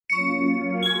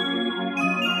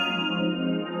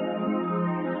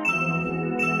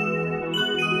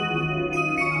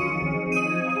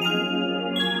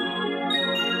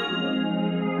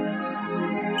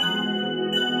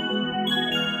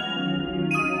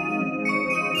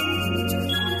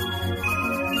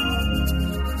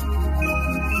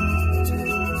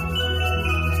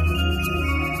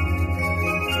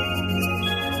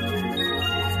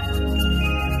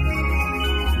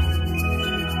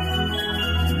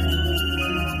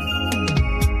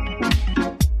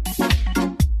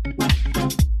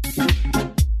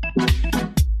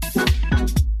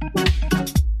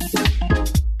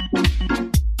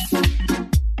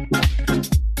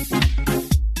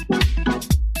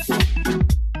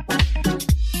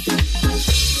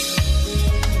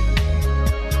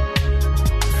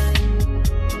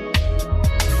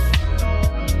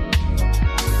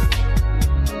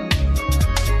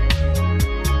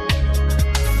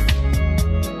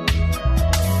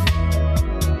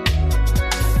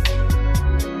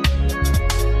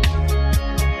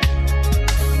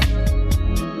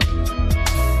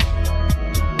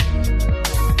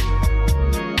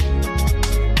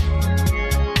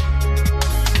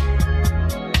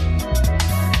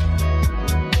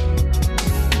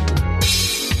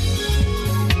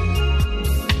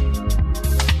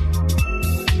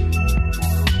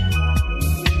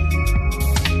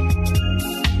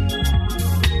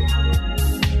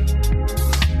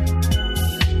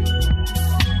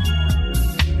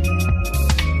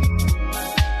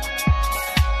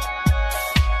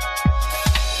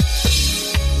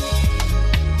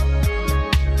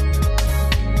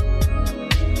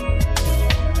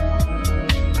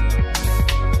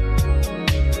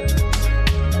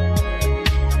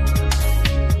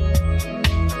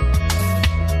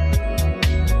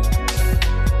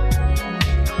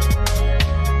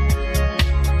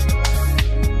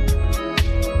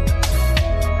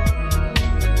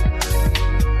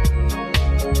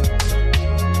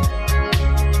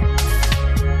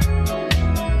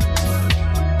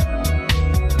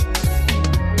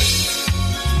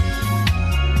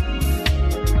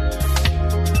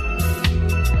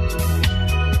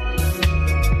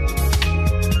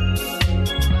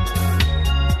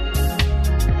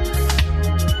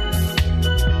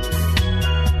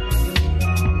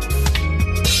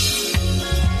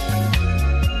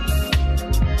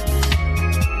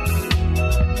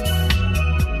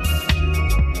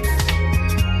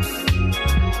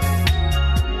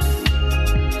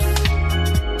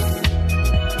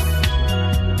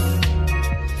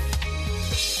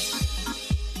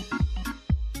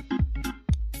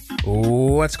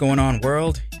What's going on,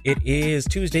 world? It is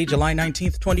Tuesday, July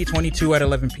 19th, 2022 at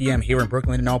 11 p.m. here in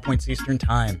Brooklyn and all points Eastern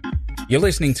Time. You're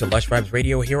listening to Lush Vibes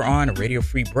Radio here on Radio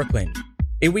Free Brooklyn,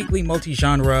 a weekly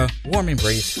multi-genre warm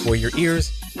embrace for your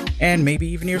ears and maybe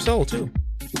even your soul, too.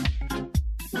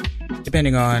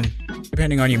 Depending on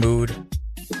your mood,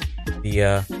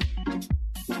 the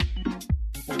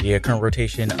current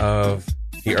rotation of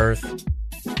the Earth,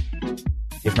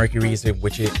 if Mercury's in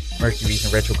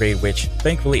retrograde, which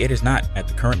thankfully it is not at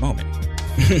the current moment.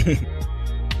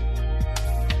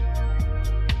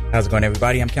 How's it going,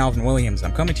 everybody? I'm Calvin Williams.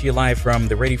 I'm coming to you live from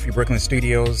the Radio Free Brooklyn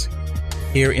studios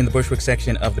here in the Bushwick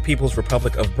section of the People's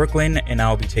Republic of Brooklyn, and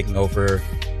I'll be taking over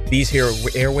these here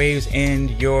airwaves and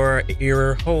your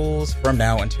ear holes from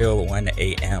now until 1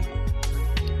 a.m.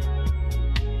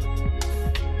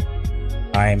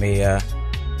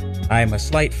 I'm a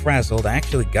slight frazzled. I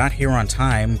actually got here on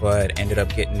time, but ended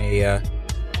up getting a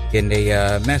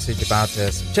message about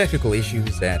some technical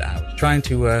issues that I was trying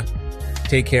to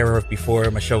take care of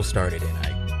before my show started, and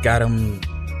I got them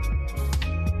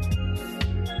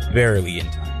barely in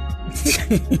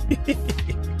time.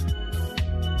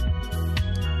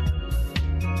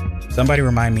 Somebody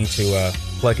remind me to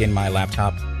plug in my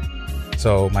laptop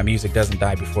so my music doesn't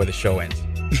die before the show ends.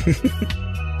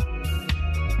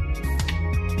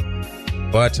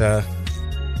 But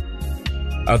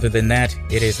other than that,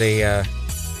 it is a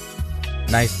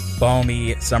nice,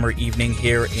 balmy summer evening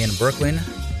here in Brooklyn.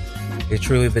 It's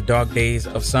truly the dog days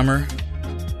of summer.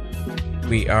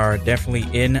 We are definitely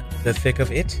in the thick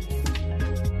of it.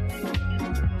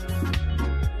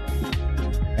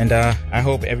 And I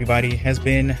hope everybody has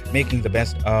been making the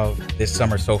best of this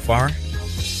summer so far.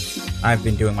 I've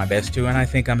been doing my best too, and I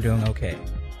think I'm doing okay.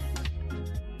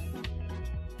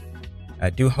 I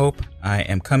do hope I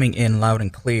am coming in loud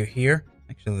and clear here.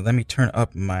 Actually, let me turn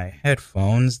up my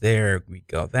headphones. There we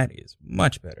go. That is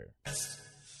much better.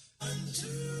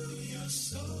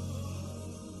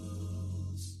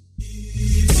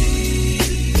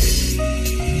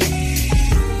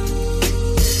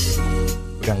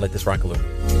 We're going to let this rock a little.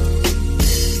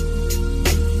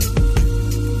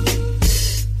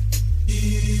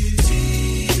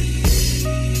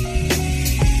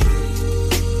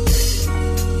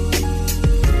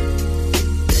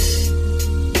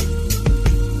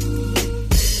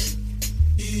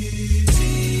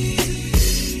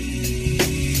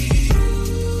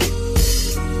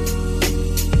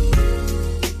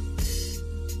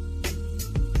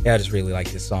 Yeah, I just really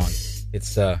like this song.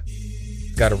 It's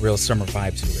got a real summer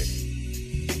vibe to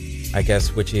it, I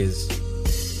guess, which is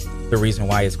the reason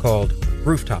why it's called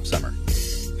Rooftop Summer.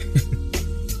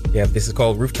 Yeah, this is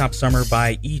called Rooftop Summer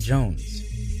by E. Jones.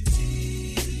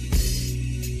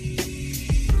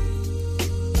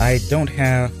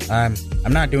 I'm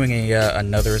not doing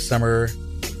another summer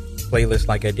playlist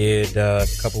like I did a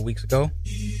couple weeks ago,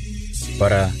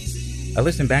 but I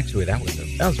listened back to it. That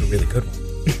was a really good one.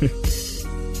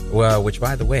 Well, which,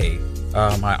 by the way,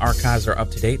 my archives are up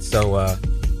to date, so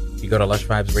you go to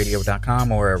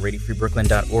lushvibesradio.com or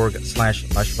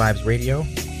radiofreebrooklyn.org/lushvibesradio.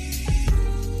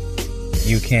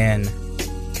 You can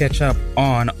catch up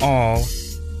on all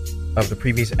of the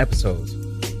previous episodes,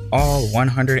 all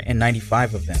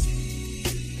 195 of them.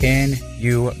 Can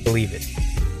you believe it?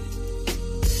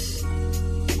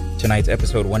 Tonight's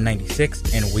episode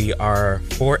 196, and we are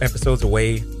 4 episodes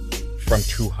away from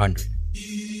 200.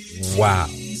 Wow.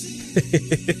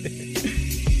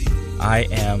 I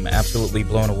am absolutely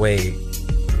blown away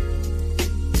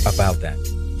about that.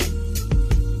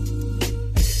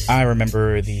 I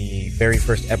remember the very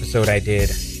first episode I did.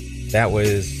 That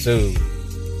was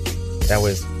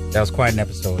quite an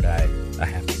episode, I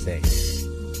have to say.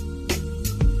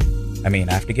 I mean,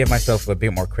 I have to give myself a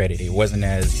bit more credit. It wasn't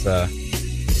as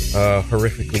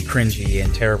horrifically cringy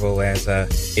and terrible as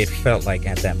it felt like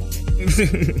at that moment.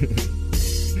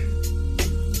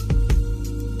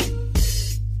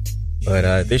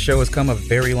 But this show has come a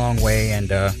very long way,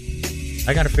 and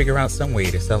I got to figure out some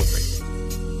way to celebrate.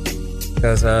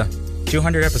 Because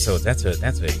 200 episodes, that's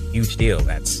a huge deal.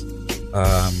 That's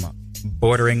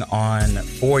bordering on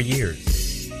 4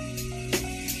 years.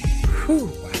 Whew,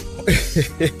 wow.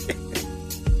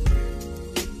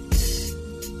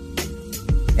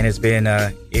 And it has been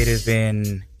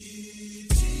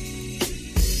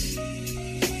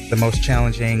the most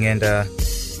challenging and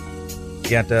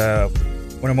yet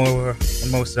one of the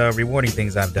most rewarding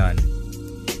things I've done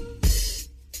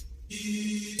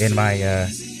in my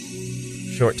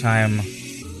short time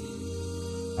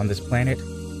on this planet,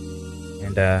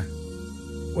 and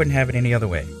wouldn't have it any other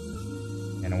way.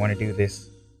 And I want to do this,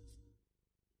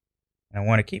 and I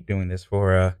want to keep doing this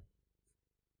for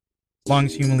long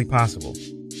as humanly possible.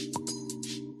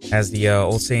 As the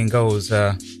old saying goes,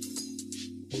 when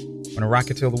a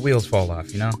rocket till the wheels fall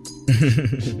off, you know?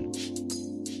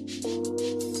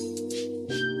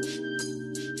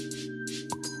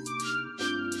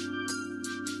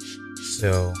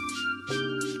 So,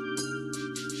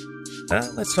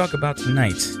 let's talk about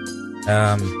tonight.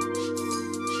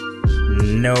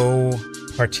 No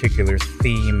particular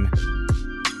theme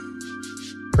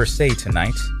per se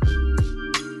tonight.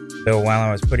 Though while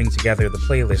I was putting together the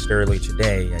playlist early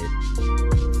today,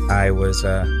 I was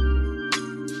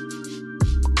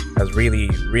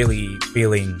really, really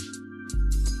feeling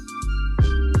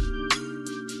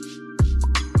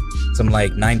some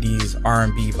like 90s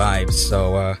R&B vibes.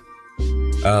 So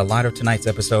a lot of tonight's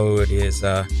episode is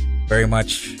very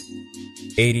much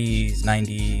 80s,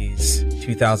 90s,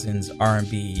 2000s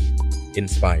R&B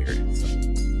inspired. So,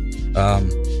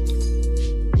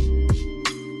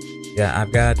 yeah,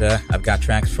 I've got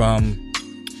tracks from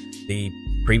the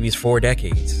previous 4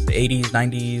 decades: the 80s,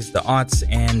 90s, the aughts,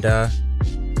 and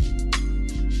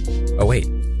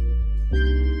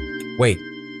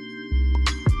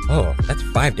oh, that's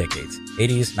 5 decades: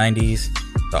 80s, 90s,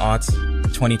 the aughts, the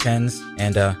 2010s,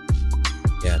 and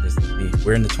yeah,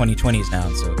 we're in the 2020s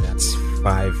now, so that's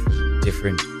 5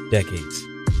 different decades,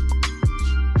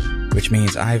 which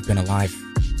means I've been alive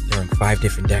during 5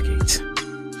 different decades.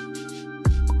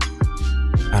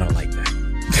 I don't like that.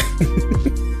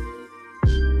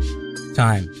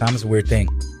 Time is a weird thing.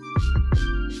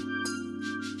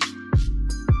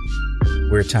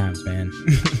 Weird times, man.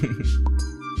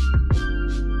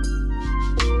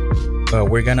 But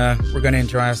we're gonna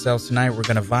enjoy ourselves tonight. We're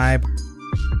gonna vibe,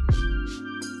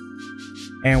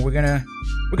 and we're gonna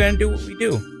do what we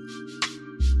do.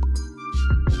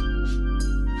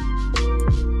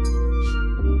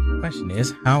 Question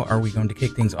is, how are we going to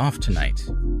kick things off tonight?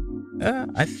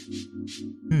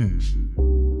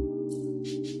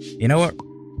 You know what?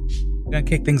 We're gonna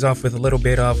kick things off with a little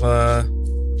bit of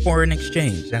foreign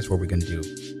exchange. That's what we're gonna do.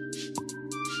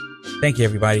 Thank you,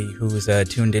 everybody who's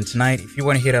tuned in tonight. If you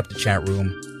want to hit up the chat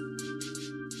room,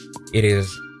 it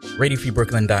is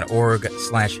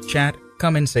radiofreebrooklyn.org/chat.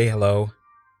 Come and say hello.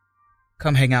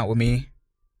 Come hang out with me.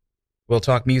 We'll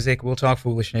talk music. We'll talk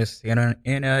foolishness, and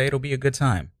it'll be a good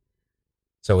time.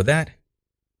 So with that,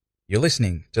 you're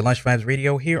listening to Lush Vibes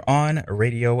Radio here on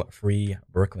Radio Free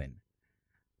Brooklyn.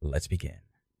 Let's begin.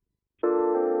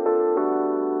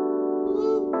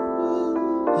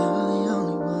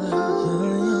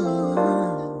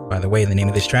 By the way, the name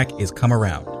of this track is Come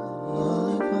Around.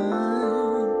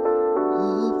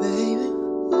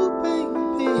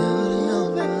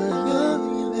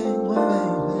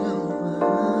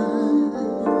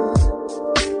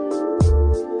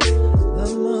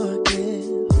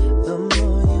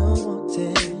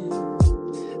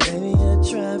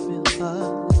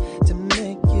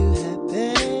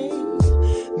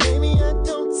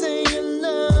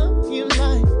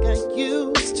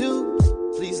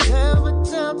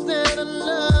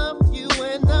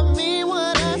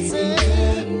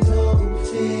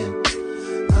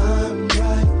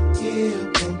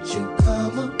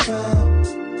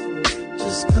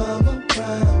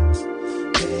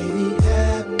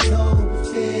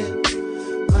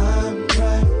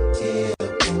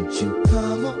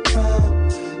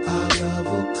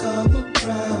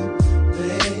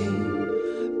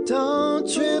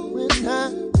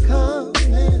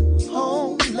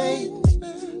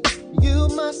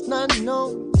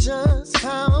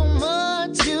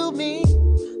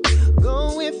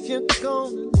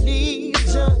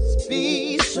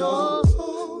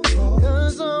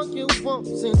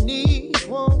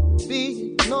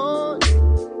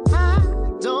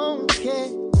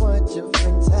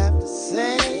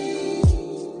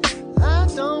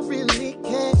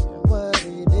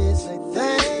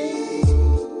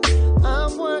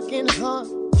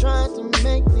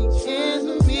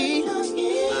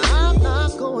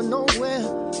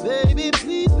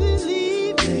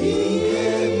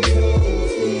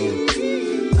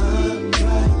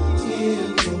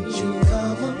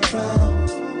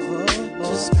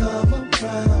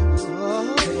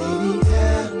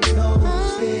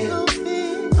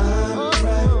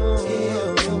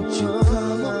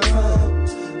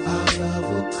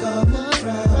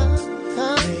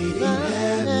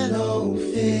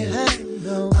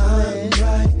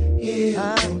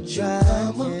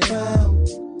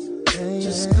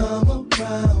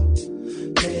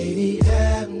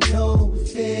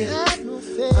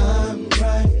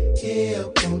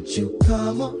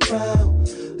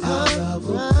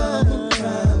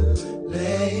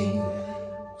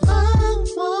 I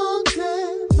won't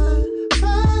let my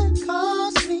pride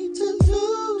cause me to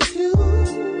lose you.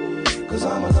 'cause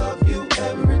I'ma love you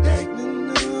every day.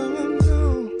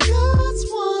 Just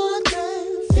one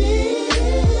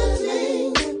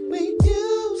feeling that we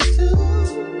used to,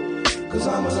 'cause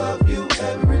I'ma love you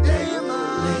every day.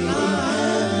 Lady,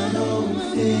 have no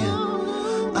fear,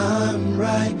 I'm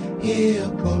right here.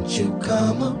 Won't you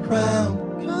come around?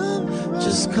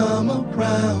 Just come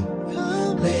around.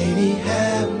 Lady,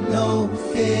 have no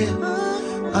fear,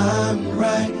 I'm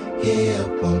right here.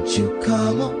 Won't you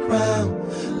come around?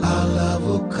 Our love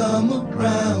will come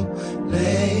around.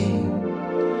 Lady,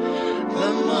 the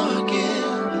more I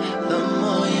give, the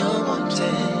more you're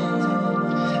wanting.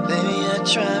 Baby, I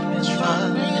try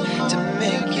to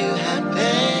make you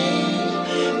happy.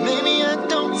 Maybe I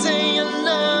don't say I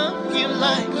love you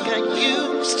like I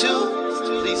used to.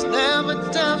 Please never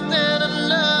doubt that I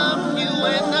love you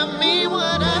and I mean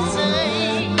what I say.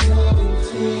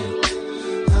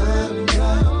 I'm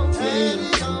right here.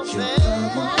 Don't you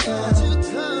come around?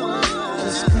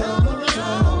 Just come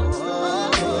around.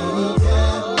 Baby,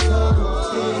 have no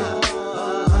fear.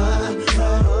 I'm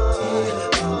right here.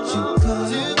 Don't you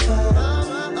come around?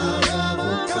 Our love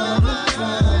will come around.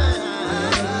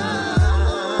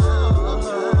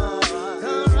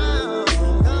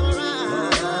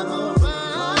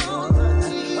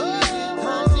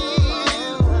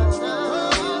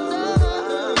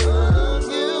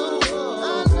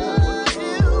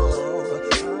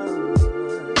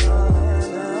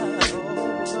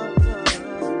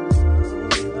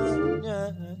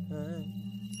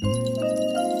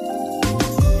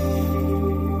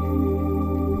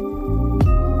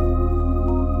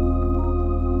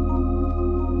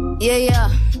 Yeah, yeah.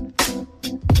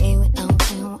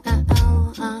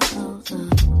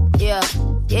 Yeah,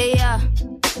 yeah, yeah.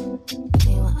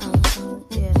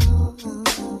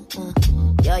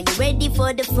 Yo, you ready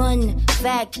for the fun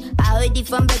fact? I heard it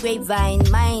from the grapevine.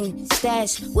 Mine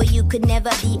stash where you could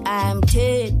never be. I'm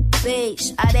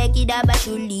face. I back it up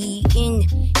actually in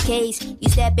case you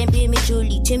step in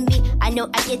prematurely to me. I know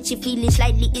I get you feeling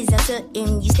slightly is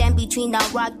uncertain. You stand between a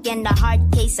rock and a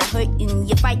hard case of hurting.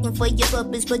 You're fighting for your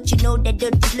purpose, but you know that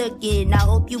dirt is lurking. I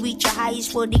hope you reach your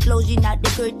highest for the closing out the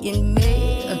curtain,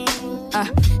 man.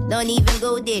 Don't even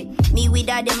go there. Me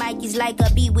without the mic is like a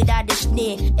bee without a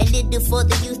snare. A little for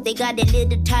the youth, they got a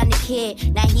little time to care.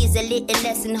 Now here's a little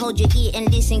lesson, hold your ear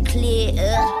and listen clear.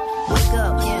 Wake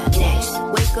up, next.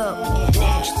 Wake up,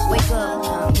 next. Wake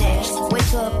up, next.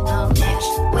 Wake up, next.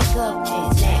 Wake up,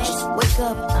 next. Wake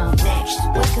up, next.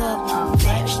 Wake up,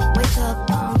 next. Wake up,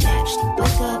 next.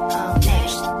 Wake up, next.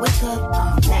 Wake up,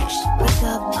 next. Wake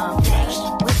up, next.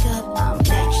 Wake up,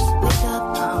 next. Wake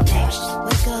up, next.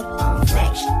 Wake up,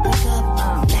 next. Wake up,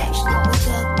 next. Wake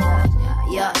up,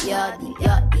 yeah, yeah,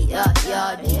 yeah, yeah, yeah,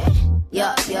 yeah,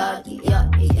 yeah, yeah,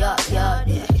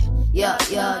 yeah, yeah,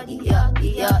 yeah,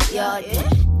 yeah, yeah, yeah.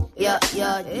 Yeah,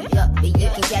 yeah, yeah. You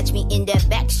can catch me in the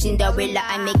back, Cinderella.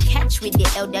 I make catch with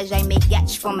the elders, I make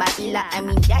catch for my illa. I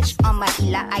mean dash on my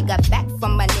illa. I got back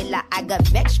from Manila. I got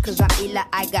vexed cause I'm illa.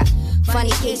 I got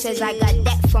funny cases, I got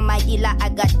that from my dealer. I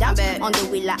got doubts on the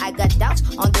wheeler. I got doubts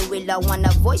on the wheeler. Want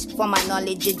a voice for my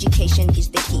knowledge, education is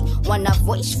the key. Want a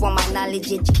voice for my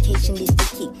knowledge, education is the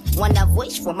key. Want a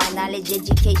voice for my knowledge,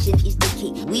 education is the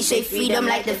key. We say freedom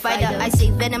like the fighter, I say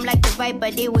venom like the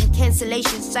viper. They want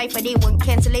cancellation cipher, they want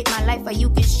cancellate my life, or you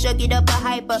can shut it up a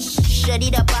hyper. Shut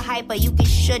it up a hyper, you can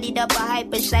shut it up a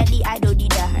hyper. Sadly, I don't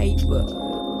need a hyper.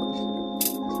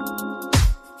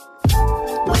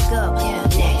 Wake up,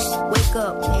 next. Wake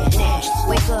up, next.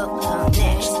 Wake up,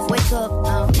 next. Wake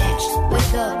up, next.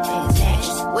 Wake up,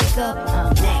 next. Wake up,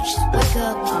 next. Wake up, next. Wake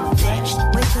up, next.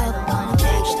 Wake up,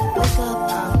 next. Wake up,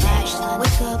 next. Wake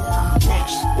up,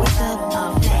 next. Wake up, next. Wake up,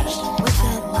 next.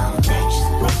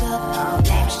 Wake up, next. Wake up,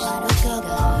 next.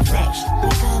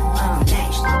 Wake up,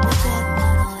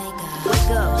 wake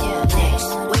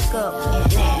up,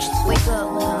 next. Wake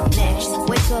up, next. Wake up,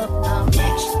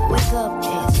 next. Wake up, next. Wake up, next. Wake up,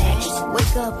 next.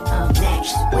 Wake up,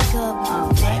 next. Wake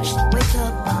up, next. Wake up, next.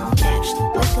 Wake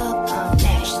up,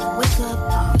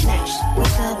 next. Wake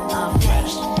up,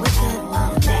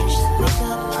 next. Wake up, next. Wake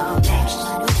up, next. Wake up,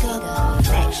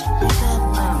 next. Wake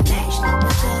up, next. Wake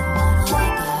up,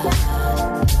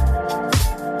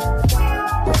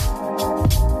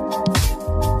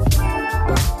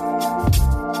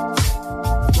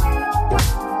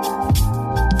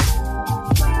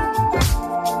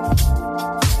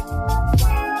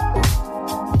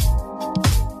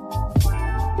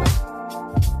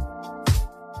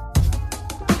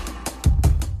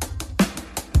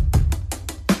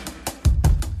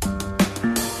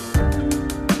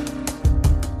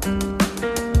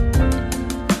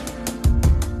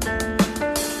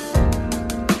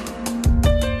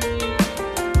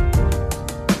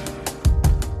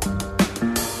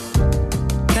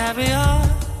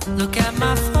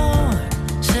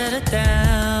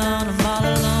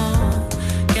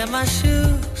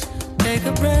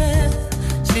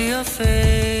 your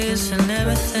face and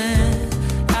everything.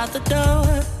 Out the door,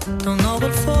 don't know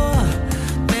what for.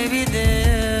 Maybe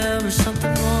there is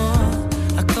something more.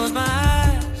 I close my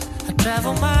eyes, I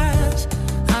travel miles.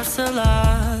 I'm still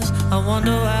lost, I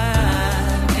wonder why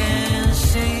I can't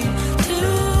seem to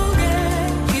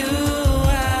get you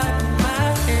out of my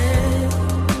head.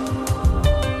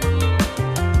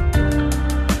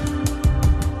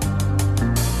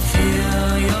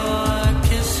 Feel your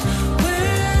kiss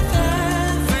with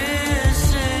every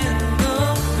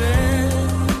single breath.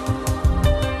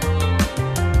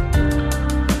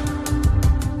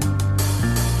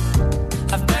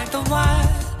 I've drank the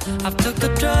wine, I've took the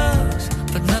drugs,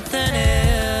 but nothing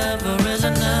ever is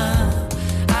enough.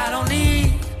 I don't need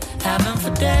heaven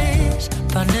for days,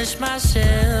 punish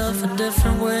myself in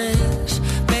different ways.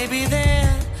 Maybe then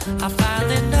I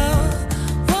finally know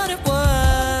what it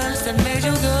was that made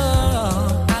you go.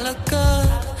 I look up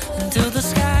into the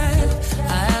sky,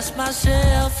 I ask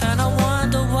myself and I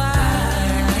wonder why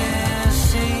I can't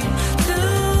seem to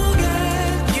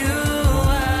get you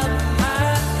out of my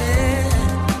head.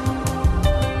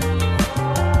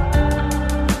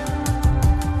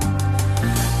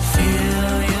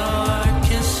 Feel your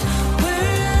kiss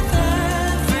with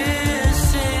every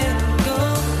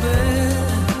single breath.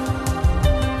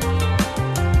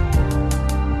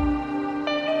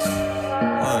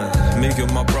 Me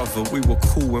and my brother, we were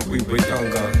cool when we were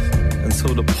younger,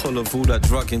 until the pull of all that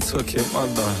drugging took him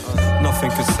under.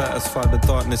 Nothing could satisfy the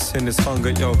darkness in his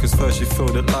hunger, yo. Cause first you feel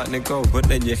the lightning go, but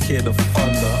then you hear the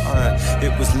thunder.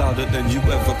 It was louder than you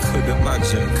ever could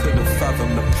imagine. Couldn't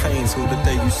fathom the pain till the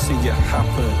day you see it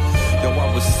happen. Yo,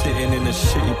 I was sitting in a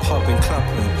shitty pub and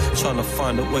clapping, trying to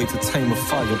find a way to tame a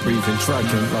fire-breathing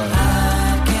dragon. Like, I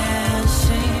can't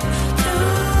seem to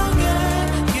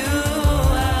get you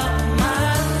out of my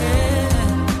head.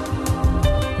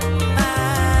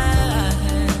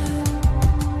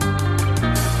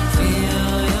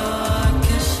 Feel your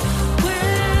kiss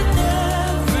with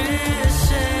every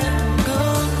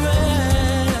single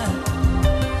breath.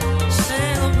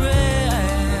 Single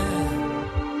breath.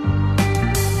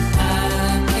 I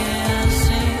can't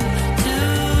seem to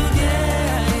get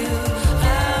you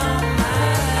out of my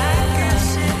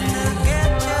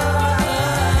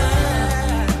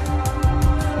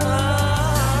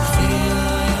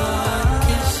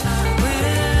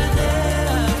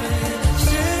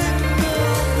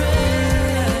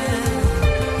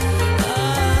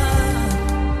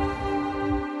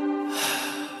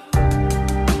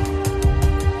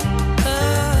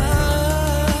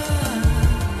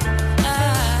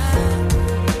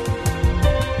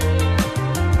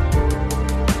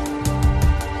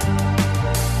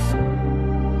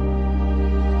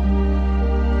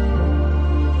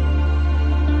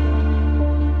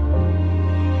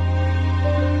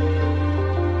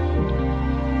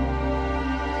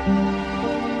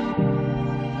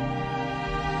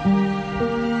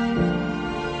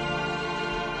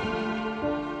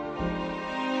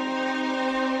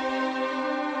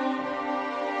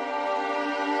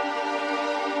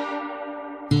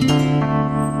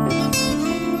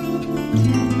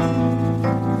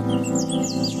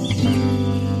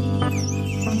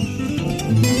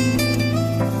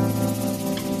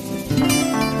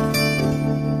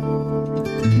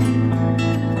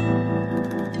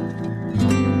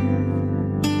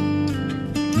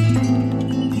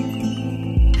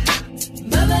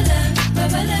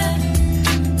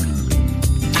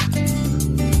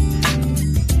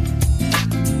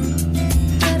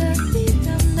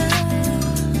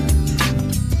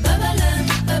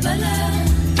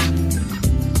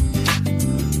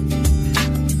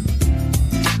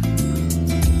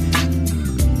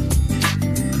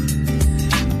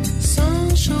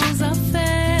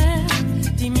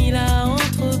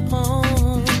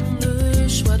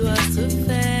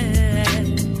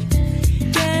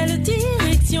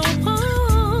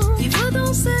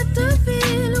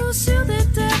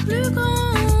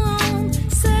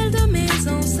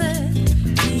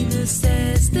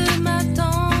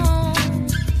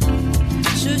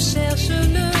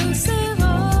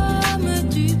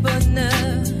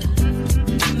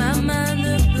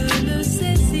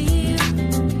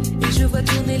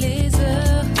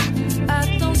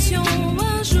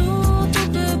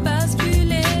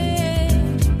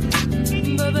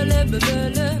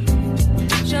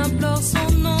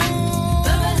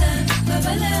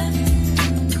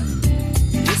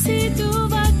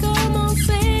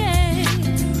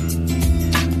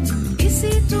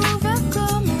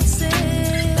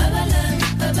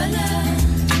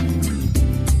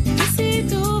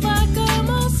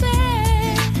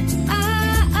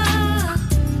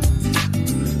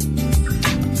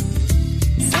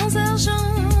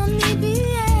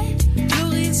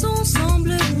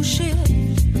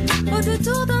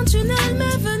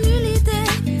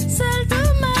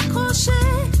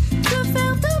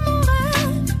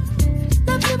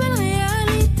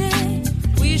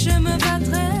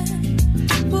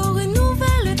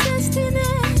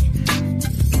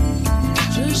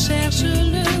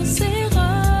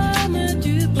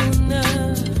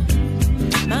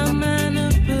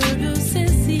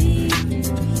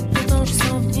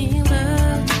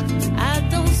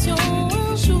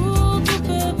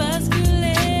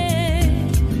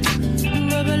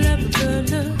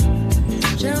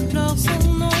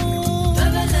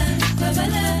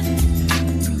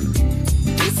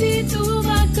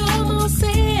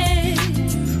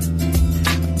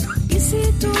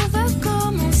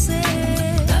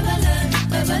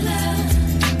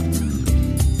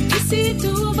Ici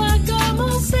tout va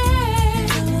commencer.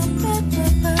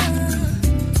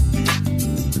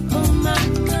 Oh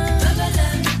maman,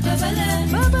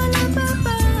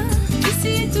 papa.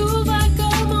 Ici tout va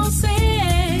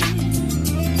commencer.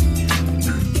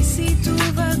 Ici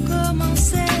tout va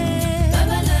commencer.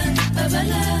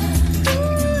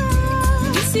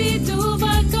 Ici tout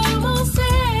va commencer.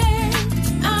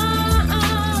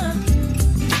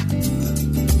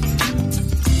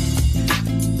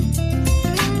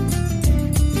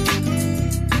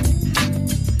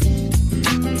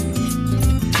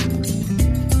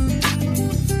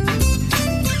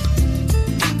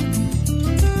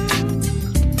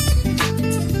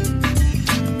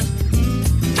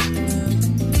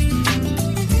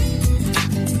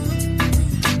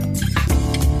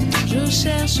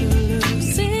 Cherche le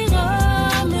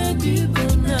sérum du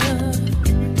bonheur.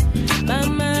 Ma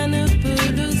main ne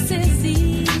peut le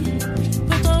saisir.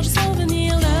 Pourtant je sens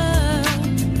venir l'heure.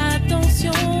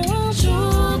 Attention, un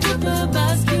jour tout peut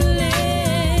basculer.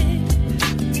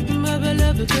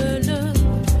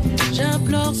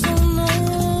 J'implore son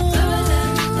nom.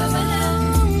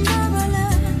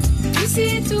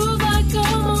 Ici tout va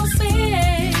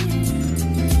commencer.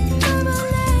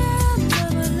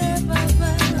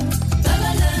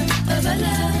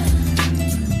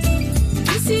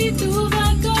 Ici tout va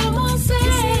commencer.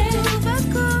 Ici tout va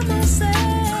commencer.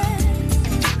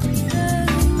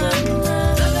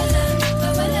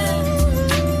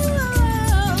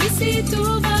 Ici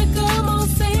tout va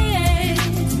commencer.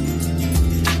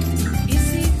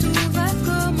 Ici tout va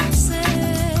commencer.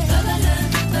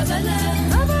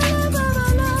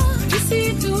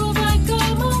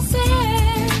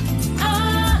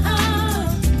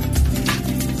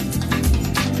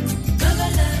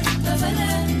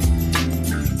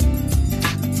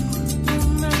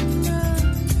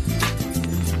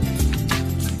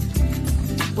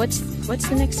 What's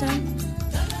the next song?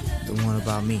 The one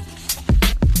about me.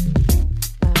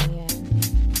 Oh yeah,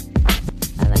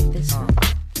 I like this one.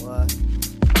 What?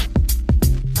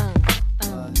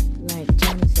 Like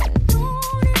Johnny said.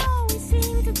 Don't it always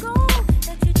seem to go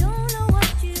that you don't know what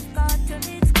you've got till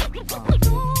it's gone?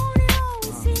 Don't it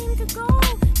always seem to go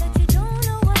that you don't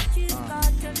know what you've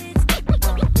got till it's gone?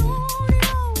 Don't it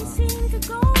always seem to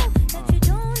go that you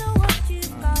don't know what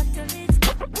you've got till it's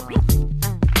gone?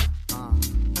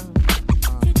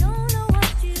 You don't know what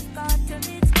you've got till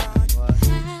it's gone.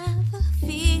 Have a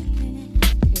feeling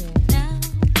now,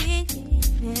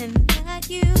 beginning that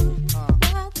you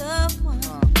are the one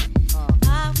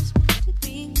I was meant to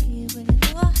be with.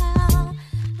 Oh, how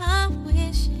I'm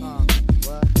wishing,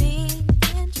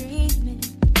 thinking, dreaming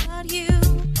about you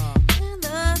and the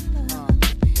love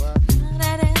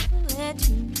that ever let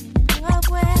you in your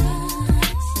way.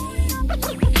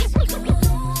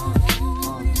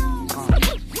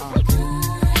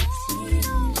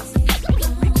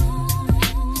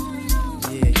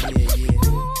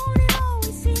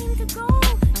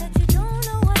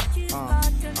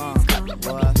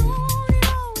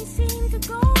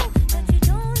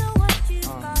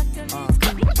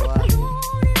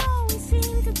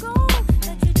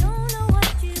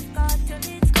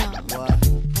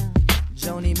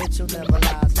 Joni Mitchell never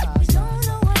lies. I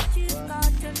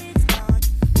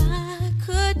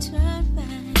could turn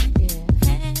back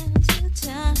hands to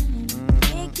time,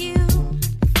 make you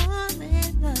fall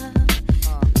in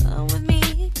love with me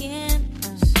again.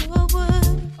 So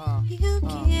would you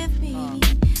give me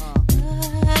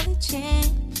another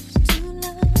chance to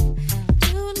love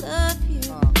you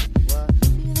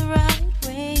the right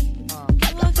way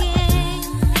again?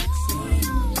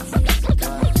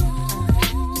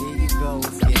 Here you go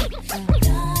again.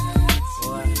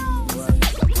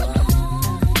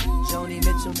 Joni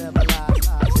Mitchell never lies.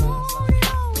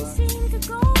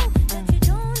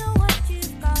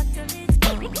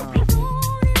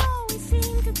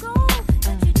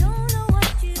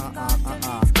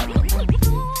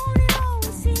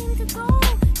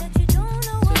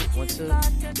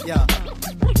 Yeah,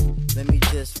 let me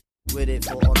just with it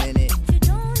for a minute.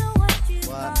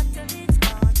 What?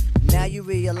 Now you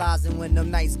realizing when them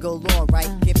nights go long, right?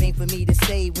 Can't ain't for me to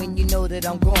say when you know that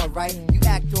I'm gone, right? You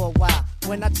act all wild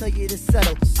when I tell you to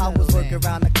settle. I was working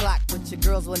around the clock, but your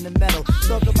girls on the metal.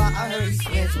 Talk about I heard he's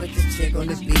friends with this chick on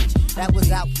the beach. That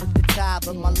was out with the tie,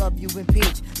 but my love you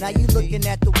impeach. Now you looking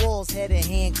at the walls, head in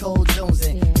hand, cold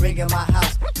jonesing. Ringing my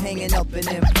house, hanging up and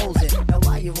imposing. Now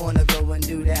why you wanna go and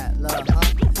do that, love, huh?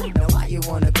 Now why you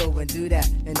wanna go and do that,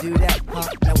 huh?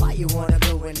 Now why you wanna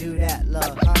go and do that,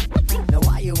 love, huh? Now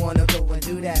why you wanna go and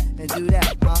do that,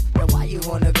 huh? Now why you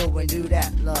wanna go and do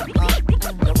that, love, huh?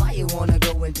 Now why you wanna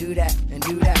go and do that,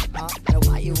 huh? Now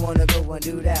why you wanna go and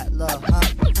do that, love, huh?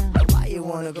 Now why you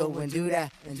wanna go and do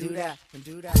that, and do that, and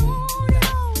do that.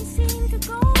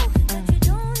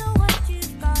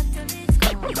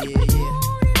 Yeah, yeah.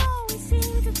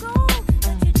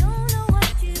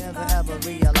 Never ever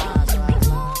realize, right?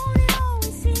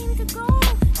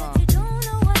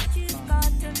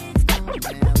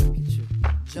 Man, look at you.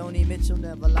 Joni Mitchell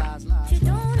never lies, lies. You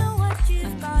don't know what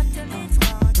you've got till it's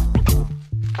gone.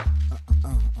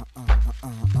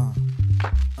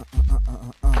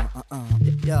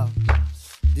 Yo,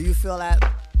 do you feel that?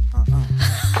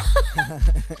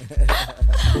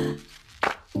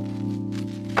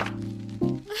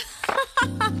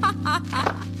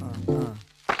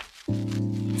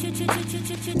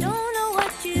 You don't know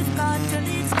what you've got till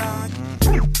it's gone.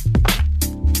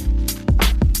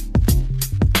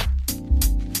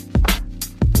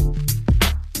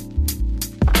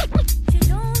 You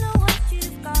don't know what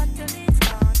you've got till it's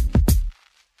gone.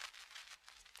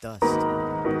 Dust.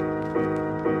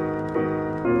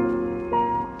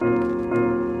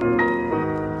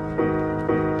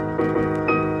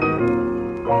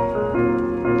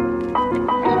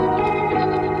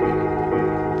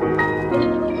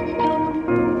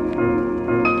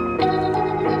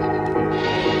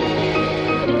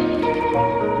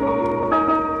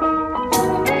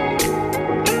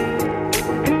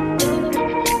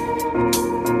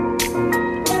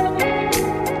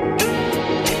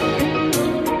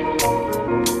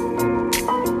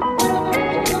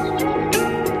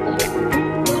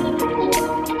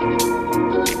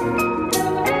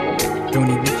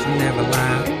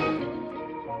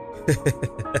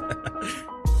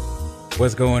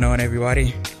 What's going on,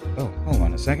 everybody? Oh, hold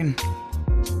on a second.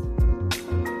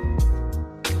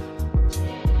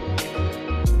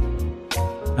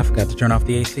 I forgot to turn off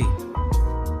the AC. A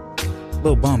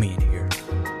little balmy in here.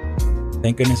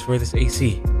 Thank goodness for this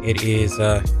AC. It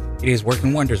is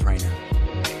working wonders right now.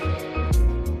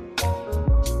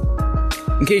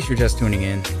 In case you're just tuning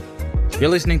in, you're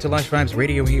listening to Lush Vibes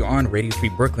Radio here on Radio Free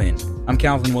Brooklyn. I'm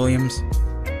Calvin Williams.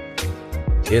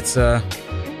 It's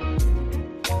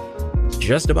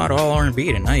just about all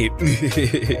R&B tonight.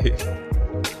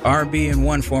 R&B in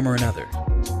one form or another.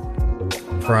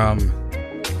 From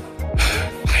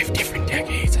 5 different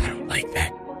decades. I don't like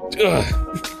that. Ugh.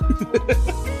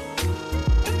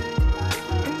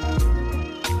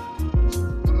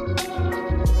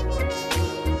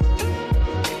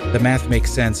 The math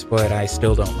makes sense, but I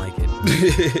still don't like it.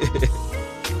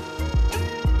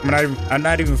 I'm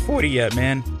not even 40 yet,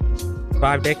 man.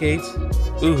 5 decades?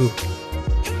 Ooh.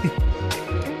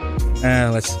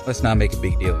 Let's not make a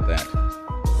big deal of that.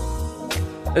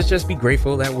 Let's just be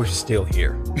grateful that we're still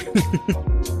here.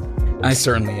 I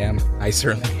certainly am.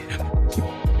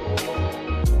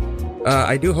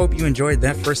 I do hope you enjoyed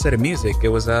that first set of music. It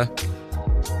was a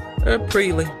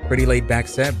pretty laid back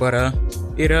set, but I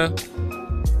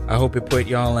hope it put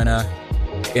y'all in a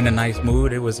nice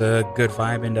mood. It was a good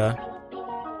vibe, and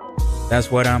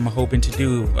that's what I'm hoping to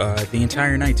do the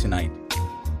entire night tonight.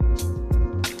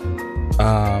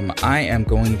 I am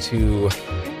going to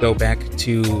go back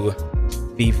to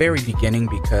the very beginning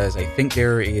because I think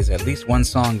there is at least one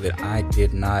song that I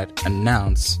did not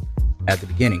announce at the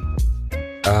beginning.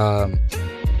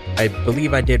 I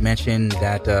believe I did mention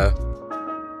that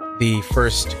the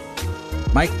first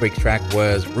mic break track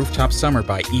was Rooftop Summer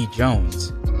by E.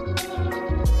 Jones.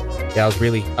 Yeah, I was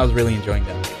really enjoying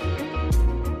that.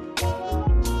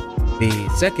 The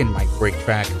second mic break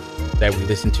track that we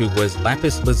listened to was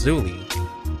Lapis Lazuli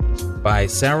by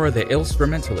Sarah the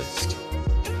Instrumentalist.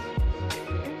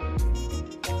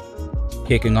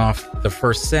 Kicking off the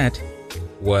first set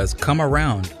was Come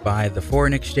Around by The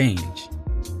Foreign Exchange.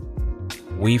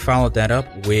 We followed that up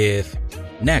with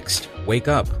Next, Wake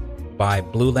Up by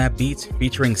Blue Lab Beats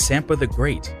featuring Sampa the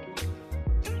Great.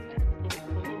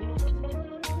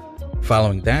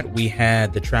 Following that, we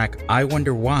had the track I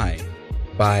Wonder Why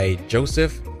by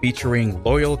Joseph featuring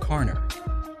Loyal Carner.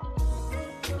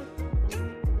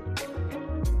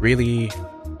 Really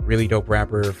dope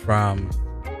rapper from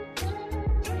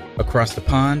across the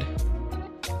pond.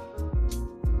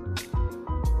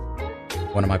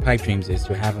 One of my pipe dreams is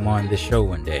to have him on this show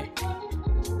one day.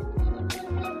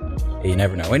 Hey, you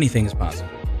never know. Anything is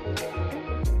possible.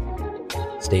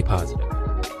 Stay positive.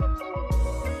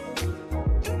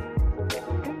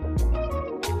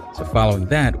 So following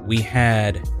that, we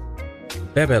had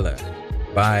Bebele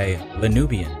by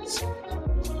Lanubians.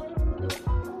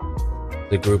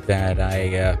 The group that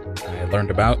I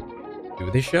learned about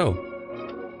through this show.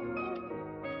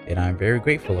 And I'm very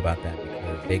grateful about that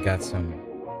because they got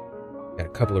a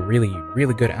couple of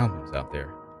really good albums out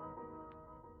there.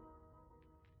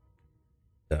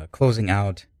 Closing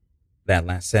out that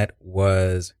last set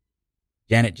was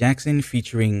Janet Jackson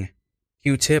featuring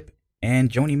Q-Tip and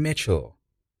Joni Mitchell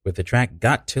with the track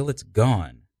Got Till It's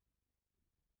Gone.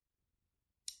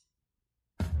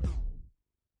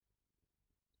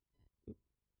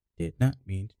 Did not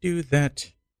mean to do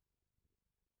that.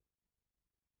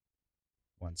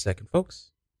 1 second,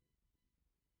 folks.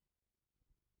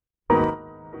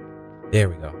 There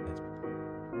we go.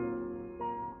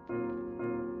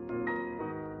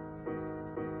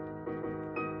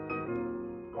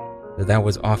 So that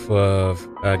was off of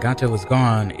Got Till It's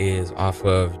Gone is off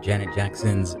of Janet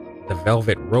Jackson's The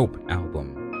Velvet Rope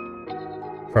album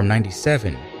from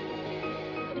 97.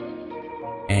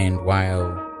 And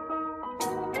while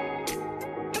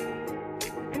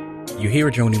you hear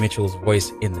Joni Mitchell's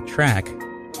voice in the track,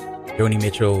 Joni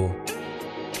Mitchell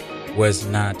was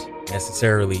not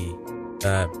necessarily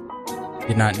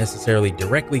did not necessarily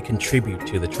directly contribute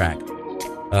to the track.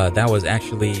 That was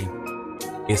actually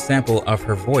a sample of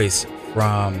her voice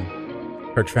from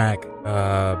her track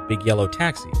Big Yellow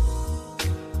Taxi.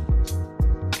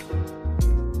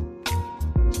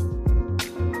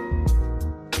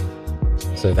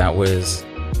 So that was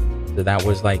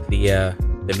like the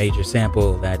major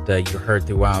sample that you heard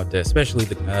throughout, especially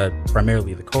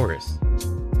primarily the chorus.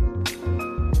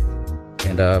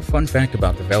 And fun fact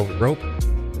about the Velvet Rope,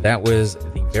 that was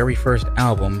the very first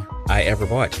album I ever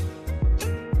bought.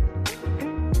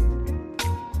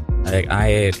 Like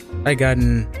I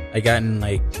gotten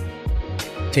like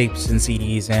tapes and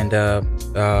CDs and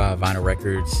vinyl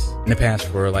records in the past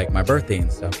for like my birthday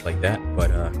and stuff like that, but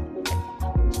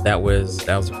that was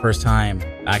the first time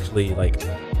I actually like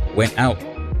went out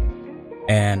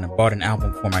and bought an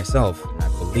album for myself. And I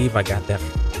believe I got that.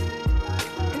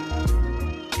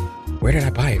 Where did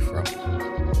I buy it from?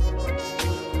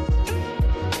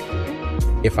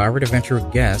 If I were to venture a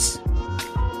guess,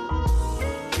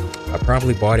 I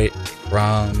probably bought it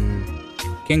from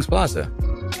King's Plaza.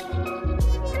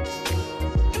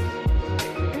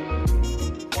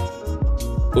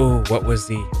 Ooh, what was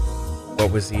the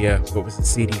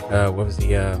CD? What was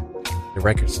the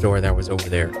record store that was over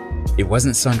there? It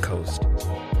wasn't Suncoast.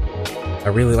 I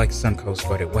really liked Suncoast,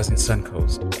 but it wasn't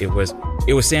Suncoast.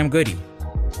 It was Sam Goody.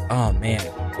 Oh man,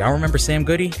 y'all remember Sam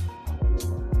Goody?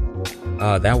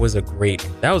 That was a great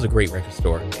record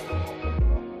store.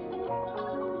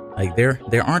 Like there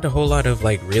aren't a whole lot of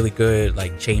like really good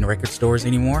like chain record stores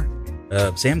anymore.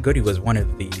 Sam Goody was one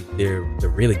of the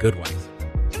really good ones.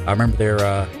 I remember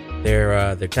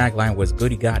their tagline was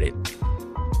 "Goody Got It,"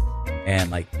 and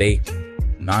like they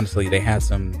had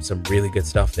some really good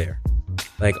stuff there.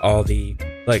 Like all the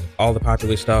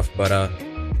popular stuff, but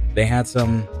they had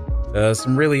some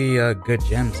really good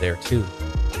gems there too.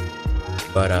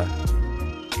 But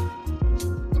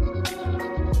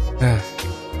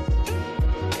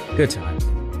good times.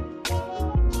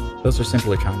 Those were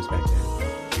simpler times back then.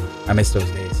 I miss those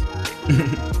days.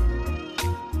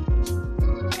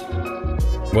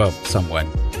 Well, somewhat.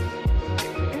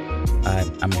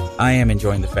 I am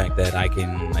enjoying the fact that I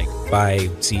can like buy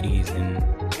CDs and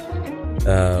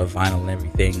vinyl and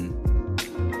everything,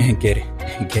 and get it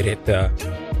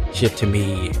shipped to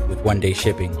me with 1 day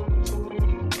shipping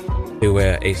through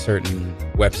a certain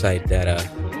website that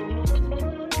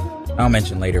I'll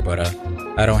mention later, but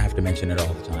I don't have to mention it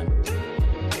all the time.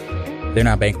 They're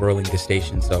not bankrolling the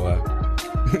station, so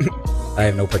I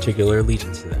have no particular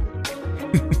allegiance to them.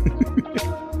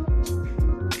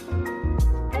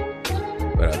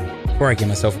 But before I get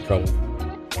myself in trouble,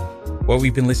 what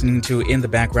we've been listening to in the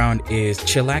background is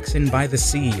Chillaxin' by the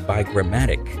Sea by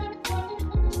Grammatic.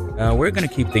 We're going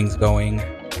to keep things going.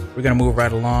 We're going to move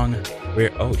right along.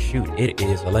 Oh shoot, it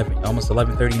is almost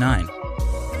 11:39.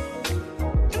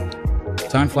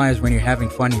 Time flies when you're having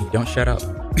fun and you don't shut up.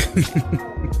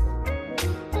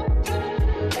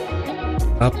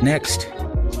 Up next,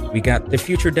 we got the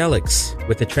Futurdelics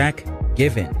with the track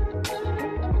Given.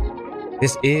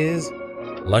 This is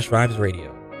Lush Vibes Radio.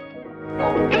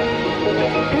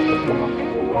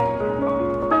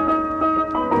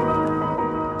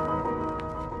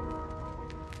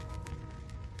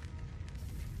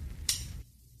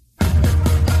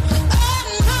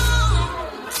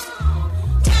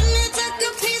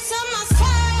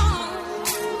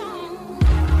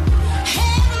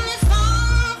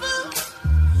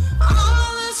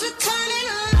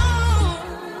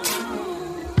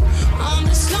 On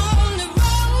this lonely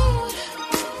road,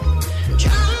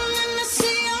 drowning in the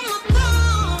sea.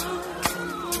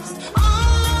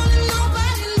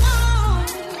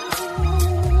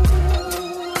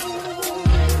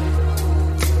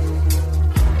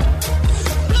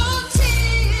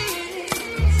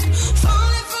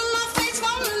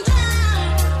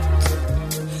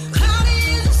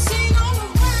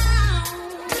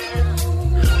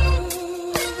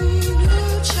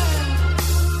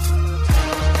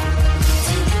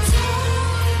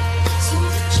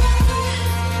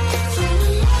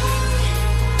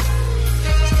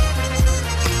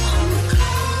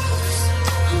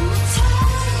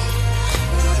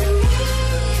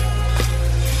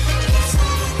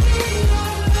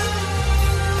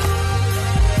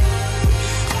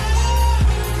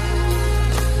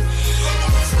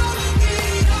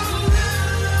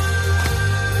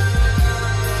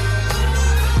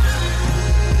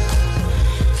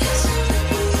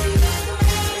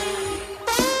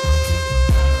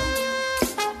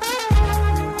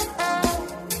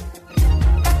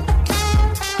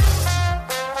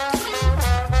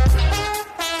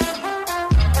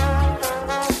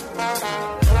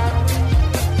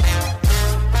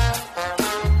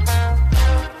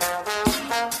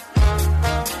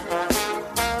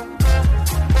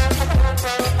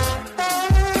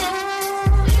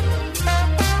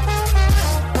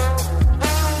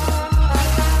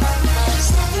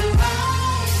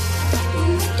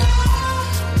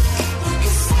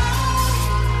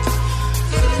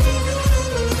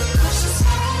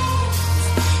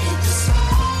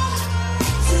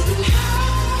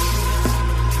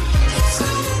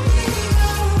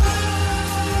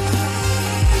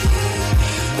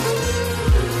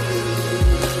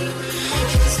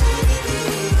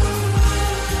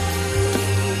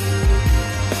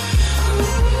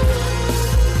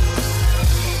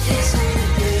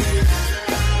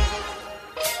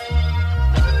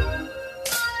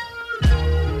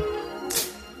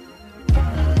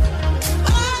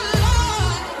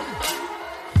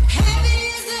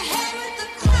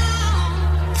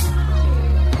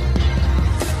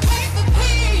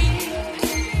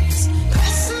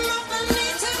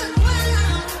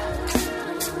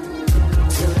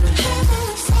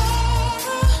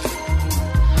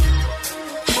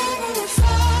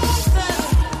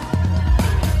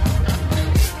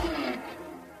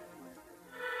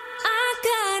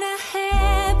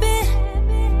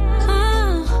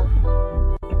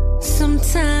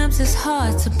 is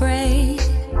hard to break.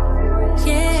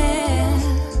 Yeah,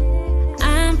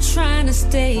 I'm trying to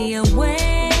stay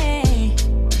away.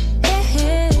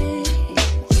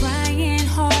 Trying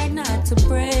hard not to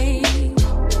break.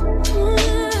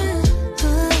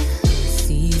 It's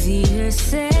easier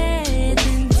said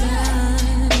than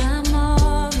done. I'm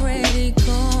already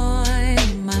gone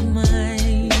in my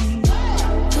mind.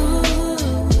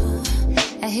 Ooh,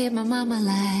 I hear my mama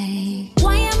like,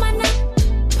 why am I not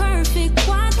perfect?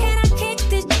 Why can't I kick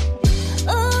this?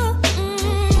 Ooh,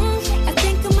 I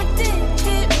think I'm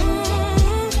addicted.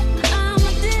 I'm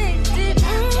addicted.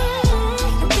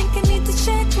 I think I need to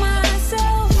check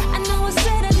myself. I know I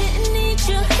said I didn't need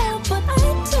your help, but I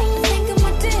do. I think I'm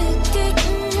addicted.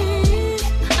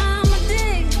 I'm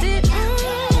addicted.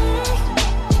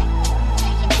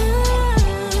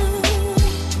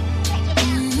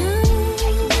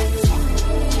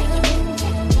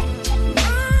 I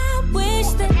wish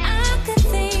that I could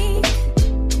think.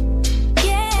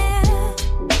 Yeah,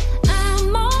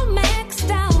 I'm all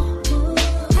maxed out.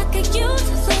 I could use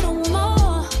a little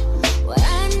more. What I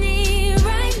need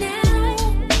right now.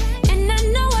 And I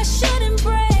know I should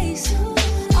embrace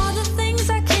all the things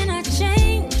I cannot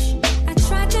change. I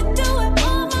tried to do it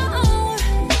on my own,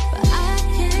 but I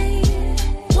can't.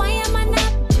 Why am I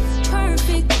not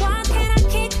perfect? Why can't I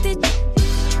kick this?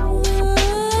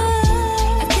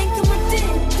 I think I'm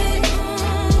addicted.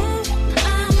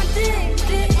 I'm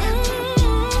addicted.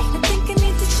 I think I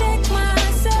need to check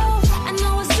myself. I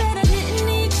know I said I didn't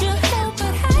need your help,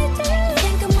 but I do. I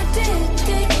think I'm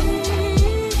addicted.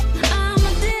 I'm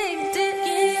addicted.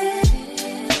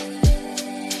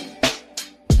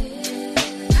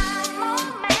 I'm all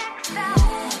maxed out.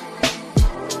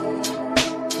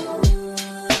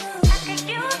 I could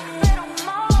use a little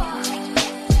more.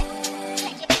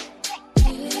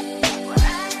 What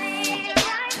I need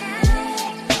right now.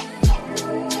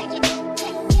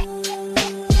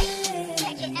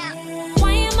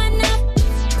 Why am I not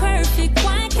perfect?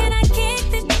 Why can't I kick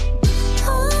this?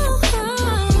 I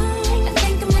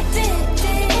think I'm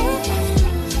addicted.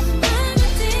 I'm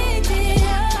addicted. I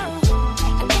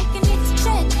think I need to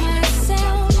check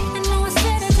myself. I know I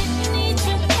said I didn't need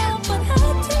your help, but I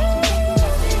do.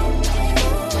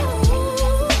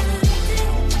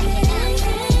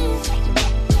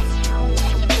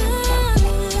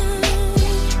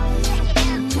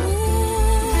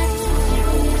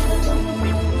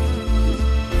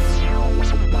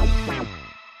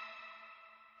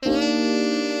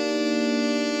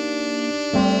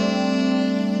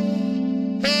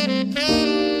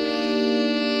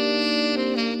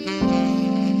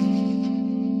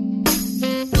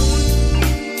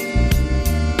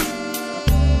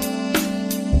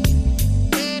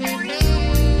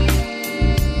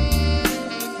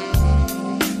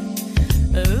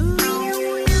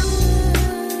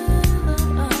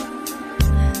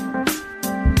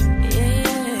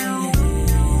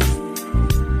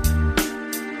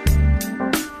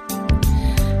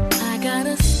 I got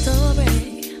a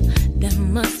story that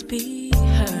must be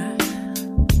heard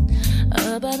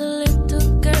about a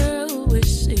little girl who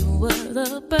wished she was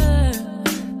a bird.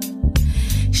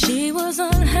 She was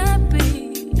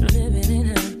unhappy living in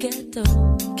a ghetto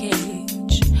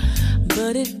cage,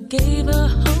 but it gave her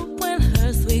hope when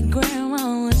her sweet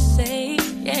grandma would say,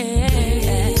 yeah.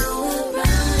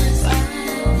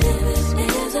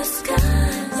 There's a sky,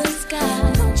 the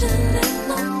sky. Don't you let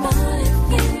nobody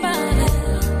think about it.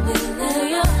 Lay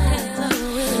your hands up,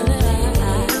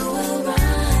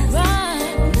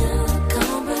 right. Never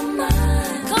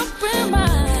compromise.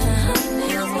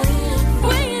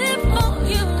 Waiting for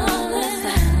you on the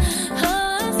side. Yeah.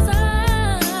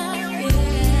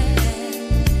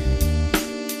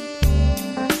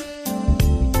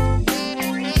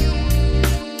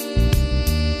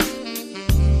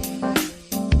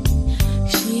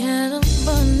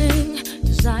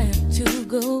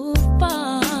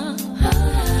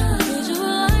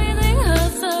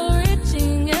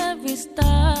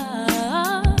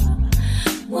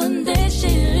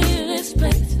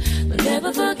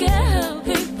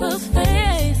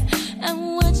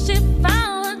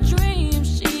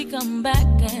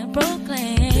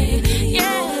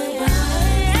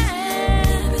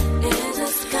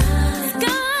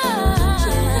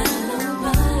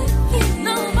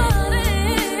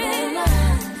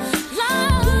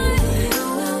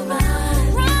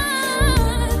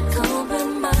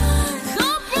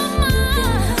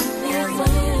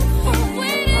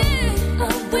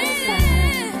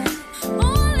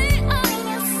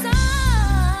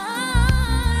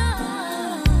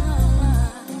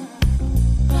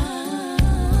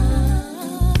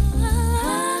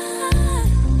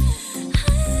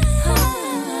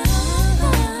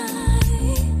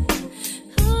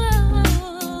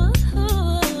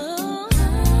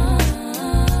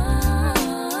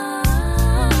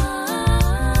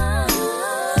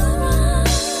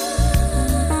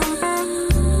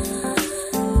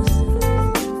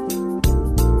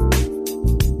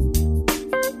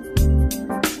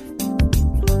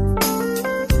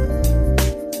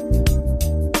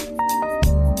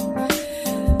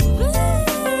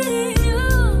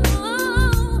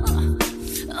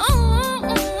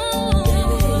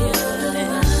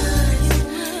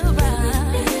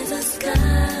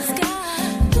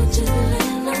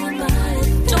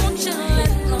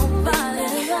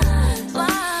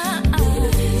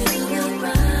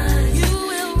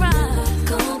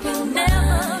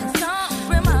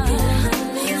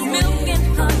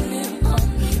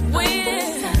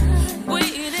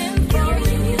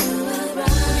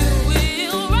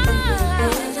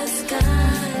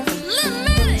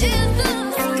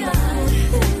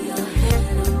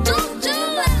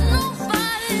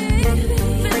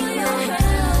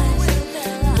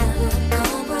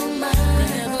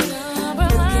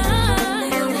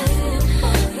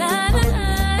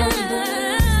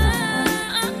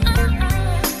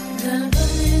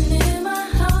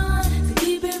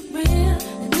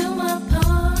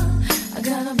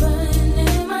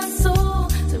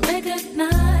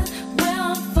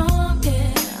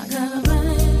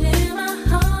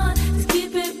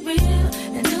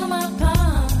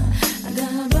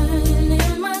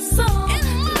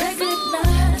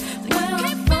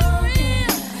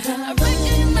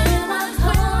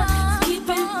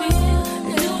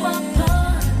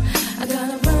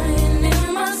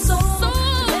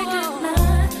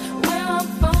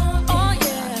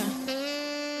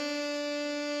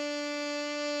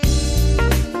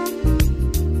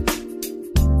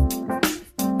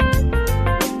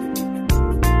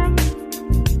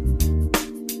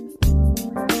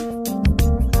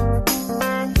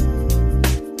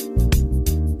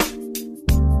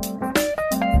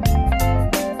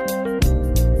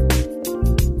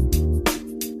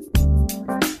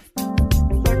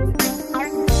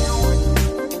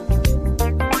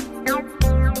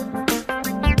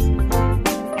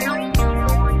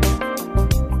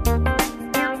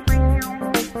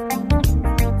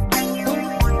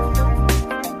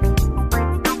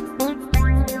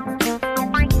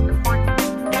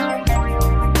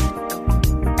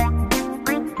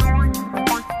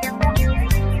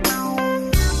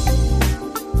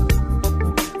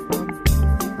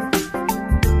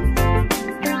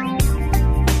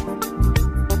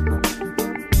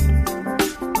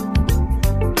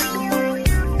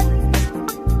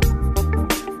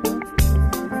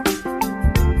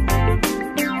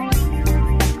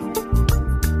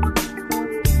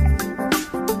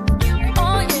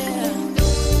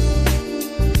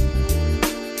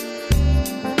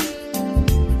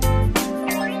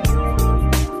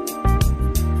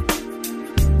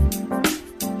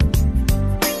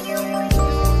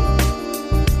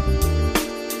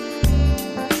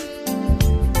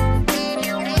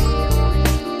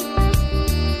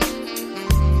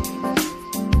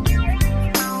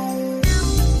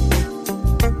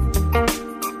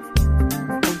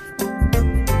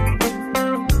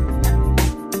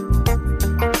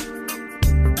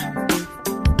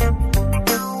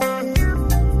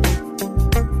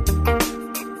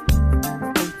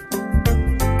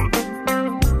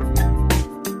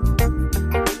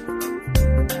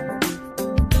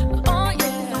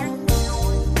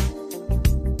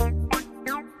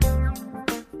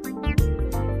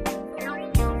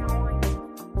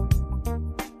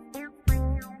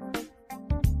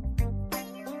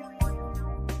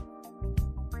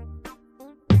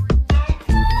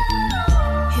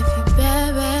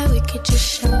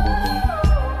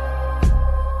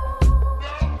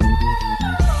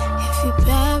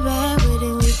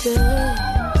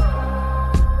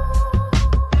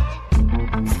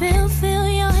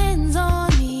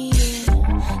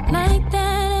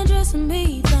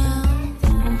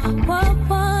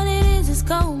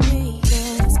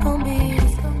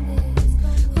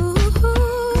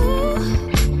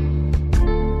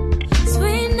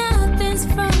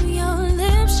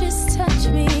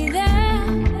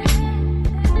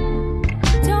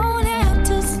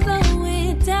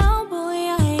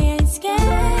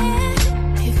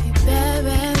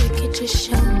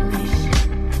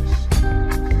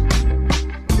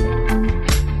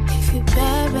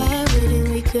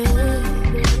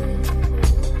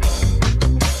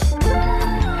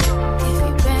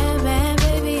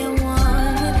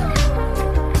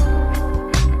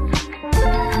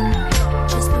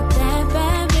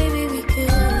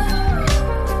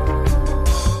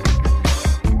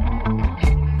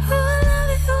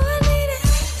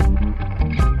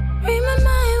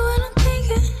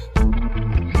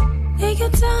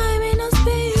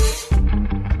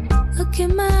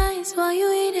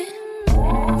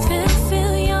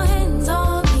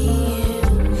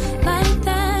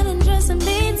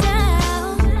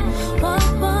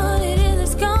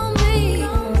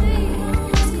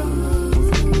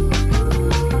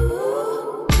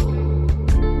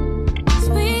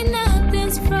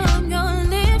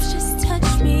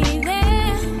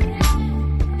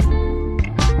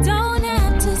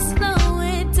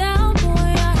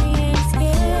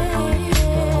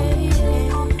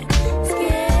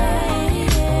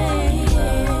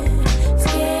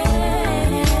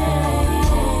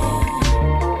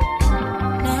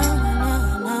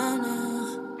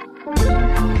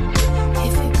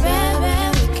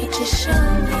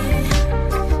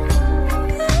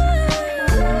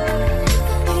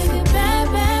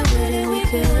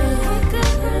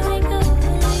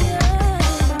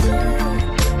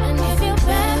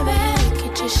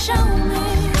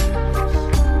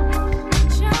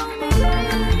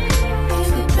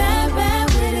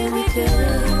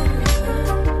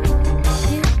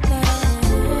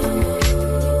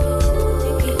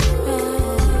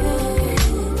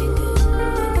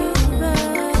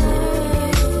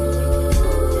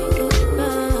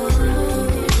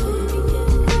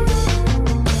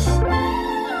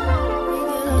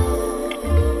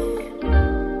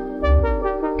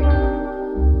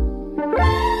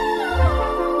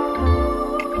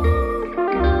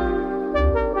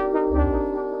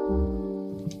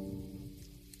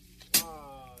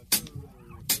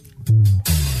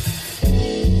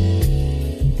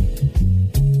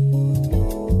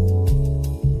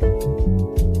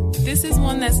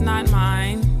 Not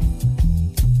Mine.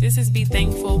 This is Be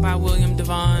Thankful by William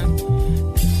Devon.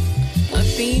 A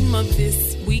theme of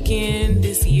this weekend,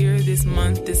 this year, this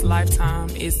month, this lifetime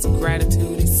is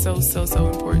gratitude. It's so, so, so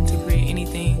important to create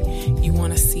anything you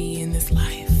want to see in this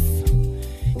life.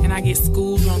 And I get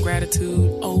schooled on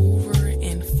gratitude over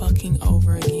and fucking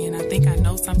over again. I think I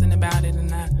know something about it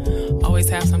and I always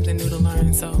have something new to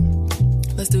learn. So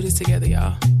let's do this together,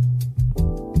 y'all.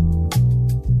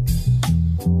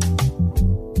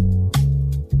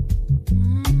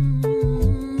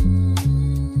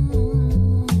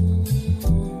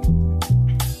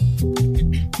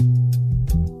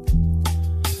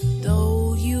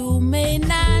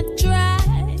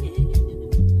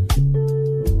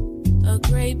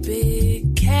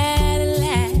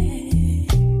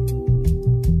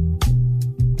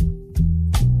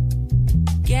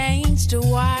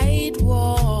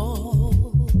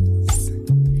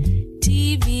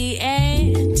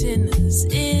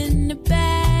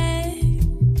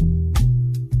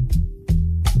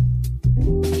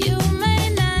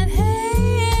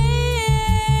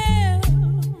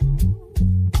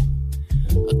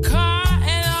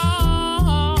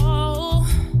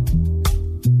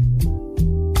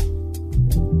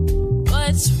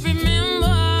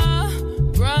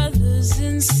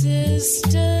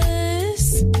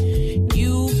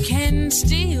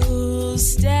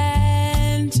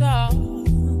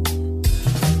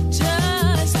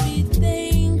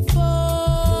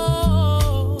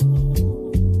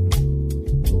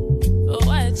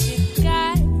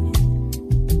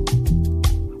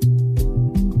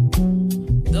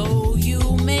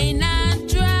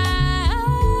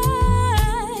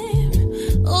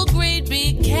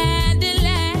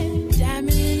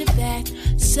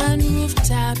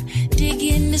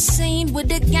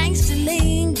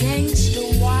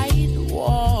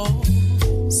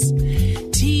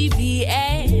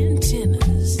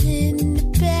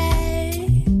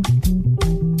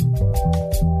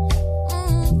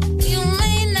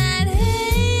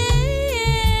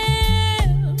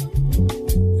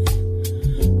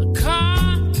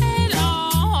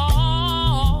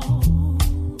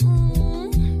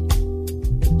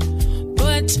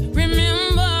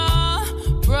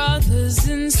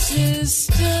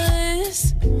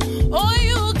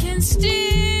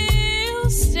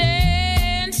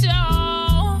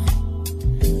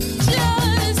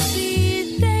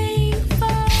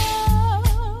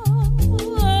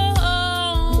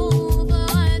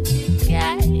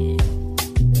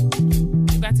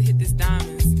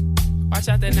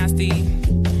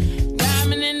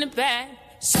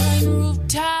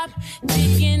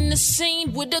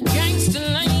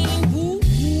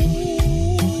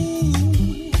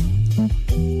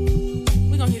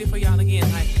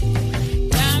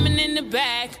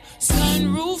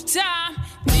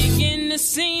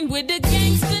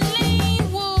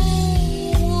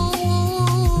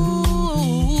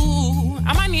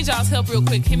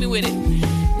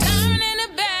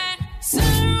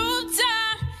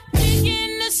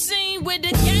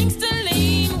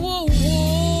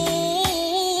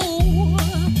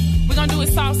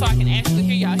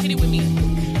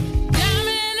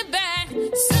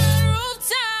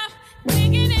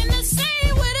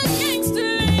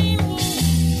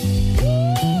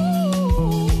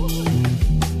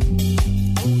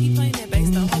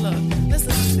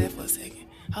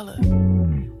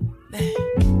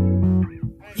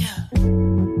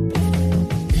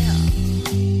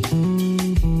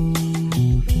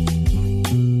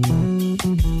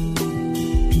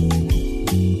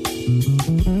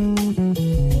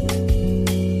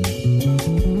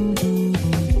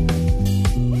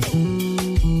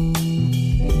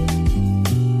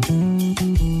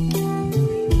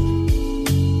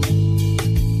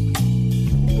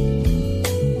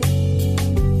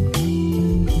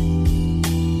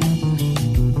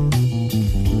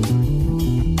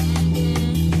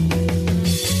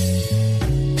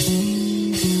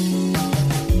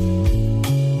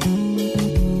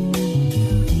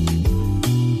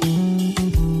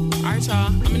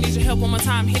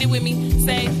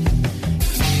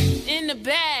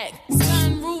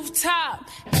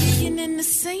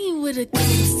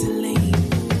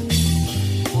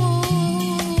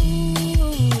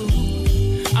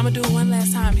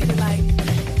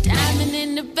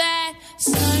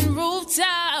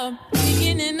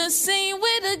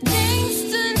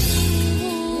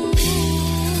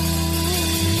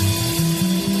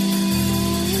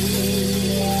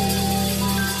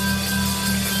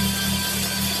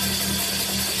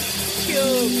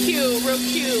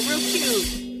 Real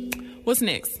cute. What's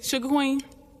next? Sugar Queen?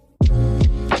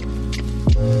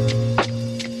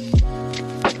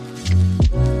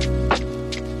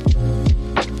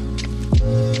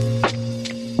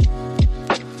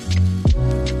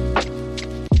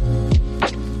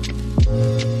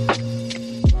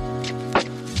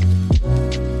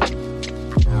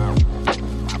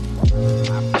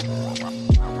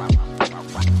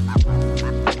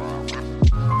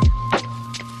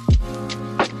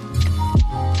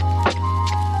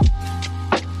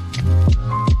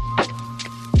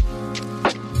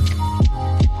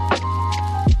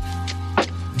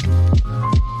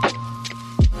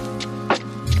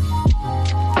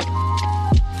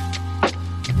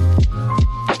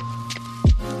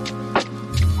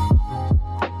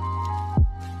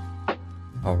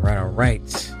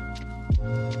 right.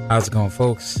 How's it going,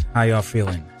 folks? How y'all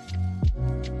feeling?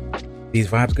 These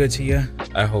vibes good to you?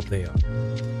 I hope they are.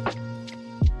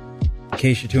 In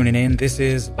case you're tuning in, this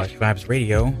is Lush Vibes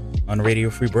Radio on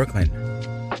Radio Free Brooklyn.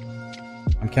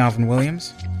 I'm Calvin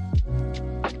Williams.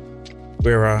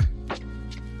 We're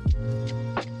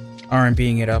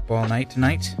R&Bing it up all night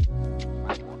tonight.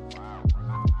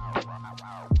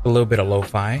 A little bit of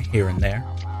lo-fi here and there.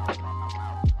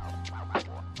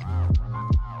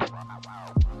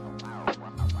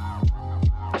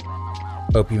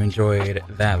 Hope you enjoyed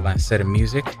that last set of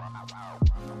music.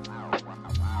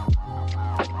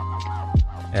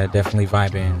 Definitely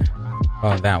vibing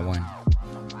on that one.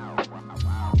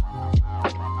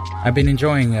 I've been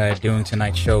enjoying doing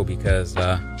tonight's show because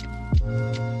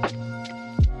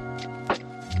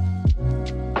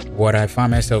what I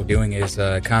find myself doing is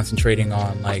concentrating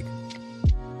on like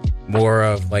more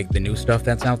of like the new stuff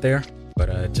that's out there.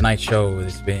 But tonight's show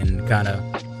has been kind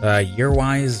of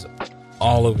year-wise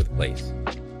all over the place.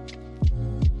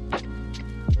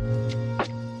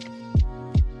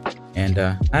 And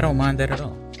I don't mind that at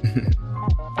all.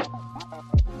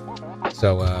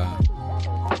 So,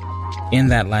 in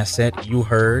that last set, you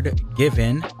heard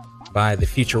Given by the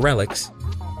Future Relics.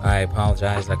 I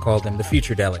apologize, I called them the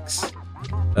Future Delics.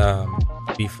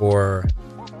 Before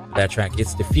that track,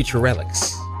 it's the Future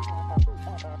Relics.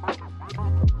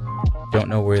 Don't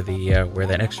know where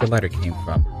that extra letter came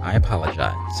from. I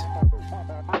apologize.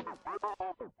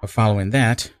 But following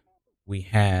that, we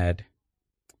had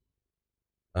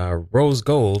Rose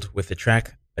Gold with the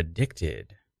track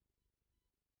Addicted.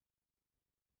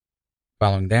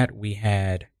 Following that, we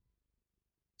had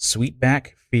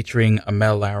Sweetback featuring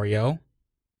Amel Lario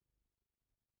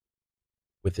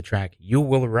with the track You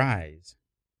Will Rise.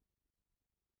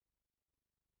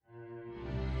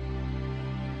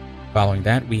 Following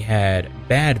that, we had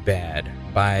Bad Bad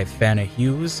by Fana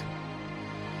Hughes.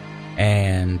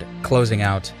 And closing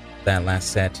out that last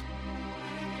set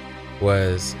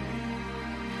was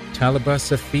Taliba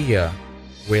Safia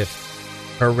with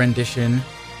her rendition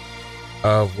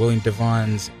of William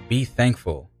Devon's Be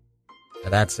Thankful.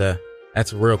 Now that's a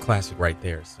real classic right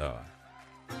there. So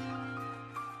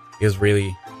it was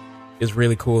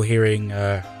really cool hearing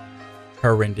her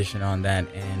rendition on that,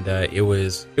 and it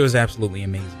was absolutely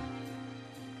amazing.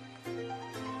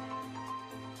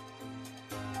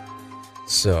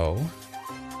 So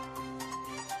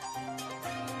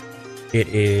it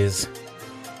is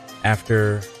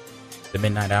after the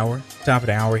midnight hour, top of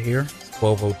the hour here. It's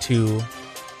 12:02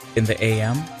 in the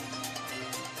AM.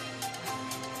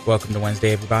 Welcome to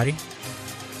Wednesday, everybody.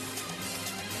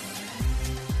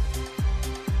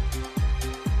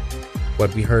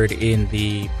 What we heard in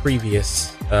the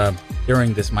previous,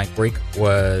 during this mic break,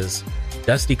 was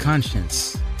Dusty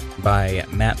Conscience by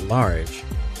Matt Large.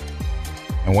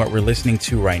 And what we're listening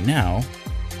to right now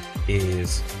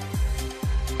is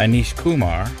Anish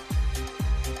Kumar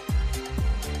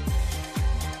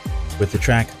with the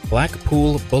track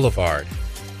Blackpool Boulevard.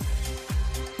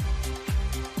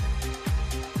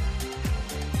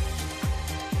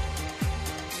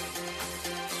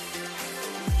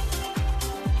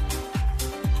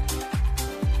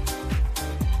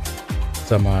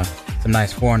 Some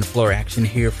nice 4 on the floor action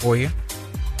here for you.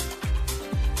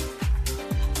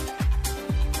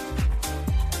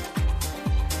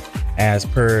 As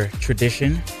per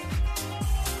tradition,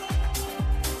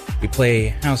 we play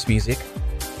house music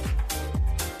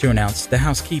to announce the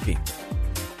housekeeping.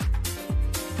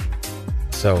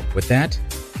 So with that,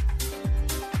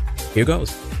 here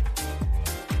goes.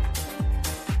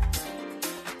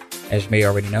 As you may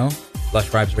already know, Lush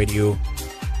Vibes Radio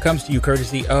comes to you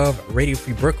courtesy of Radio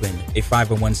Free Brooklyn, a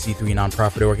 501c3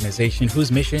 nonprofit organization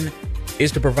whose mission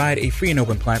is to provide a free and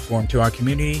open platform to our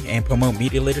community and promote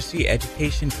media literacy,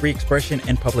 education, free expression,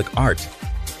 and public art.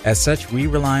 As such, we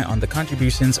rely on the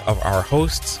contributions of our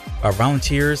hosts, our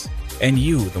volunteers, and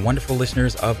you, the wonderful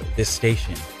listeners of this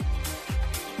station.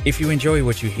 If you enjoy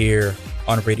what you hear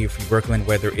on Radio Free Brooklyn,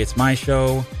 whether it's my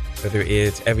show, whether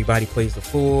it's Everybody Plays the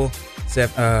Fool,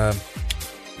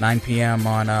 9 p.m.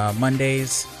 on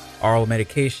Mondays, Oral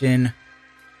Medication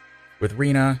with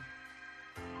Rena,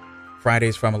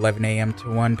 Fridays from 11 a.m.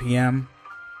 to 1 p.m.,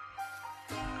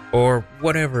 or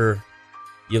whatever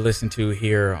you listen to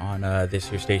here on this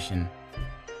here station.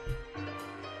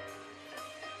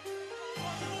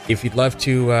 If you'd love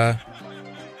to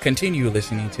continue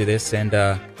listening to this and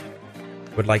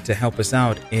would like to help us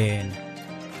out in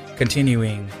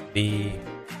continuing the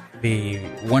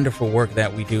wonderful work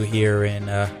that we do here and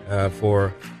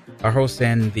for our hosts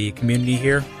and the community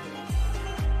here,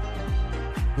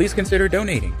 please consider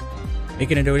donating.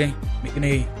 making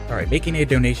a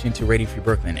donation to Radio Free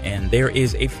Brooklyn, and there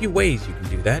is a few ways you can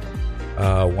do that.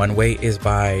 One way is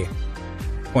by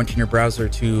pointing your browser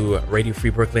to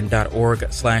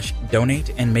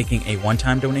radiofreebrooklyn.org/donate and making a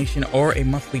one-time donation or a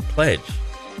monthly pledge.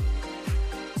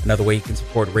 Another way you can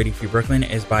support Radio Free Brooklyn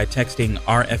is by texting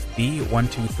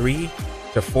RFB123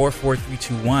 to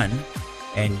 44321,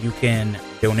 and you can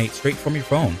donate straight from your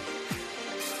phone.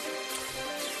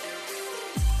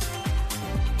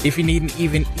 If you need an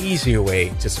even easier way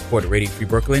to support Radio Free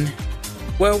Brooklyn,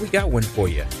 well, we got one for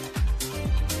you.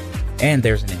 And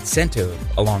there's an incentive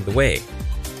along the way.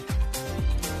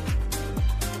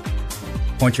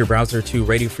 Point your browser to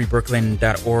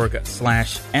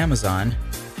radiofreebrooklyn.org/Amazon,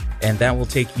 and that will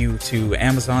take you to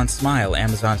Amazon Smile,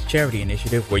 Amazon's charity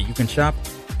initiative, where you can shop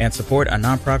and support a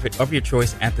nonprofit of your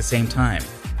choice at the same time.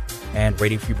 And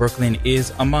Radio Free Brooklyn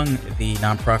is among the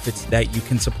nonprofits that you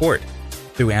can support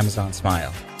through Amazon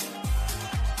Smile.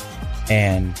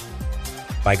 And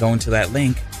by going to that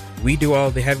link, we do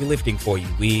all the heavy lifting for you.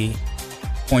 We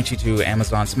point you to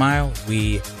Amazon Smile.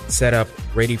 We set up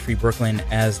Radio Free Brooklyn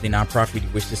as the nonprofit you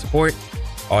wish to support.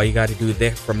 All you got to do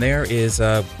from there is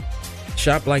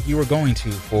shop like you were going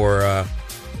to for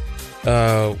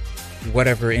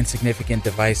whatever insignificant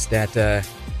device that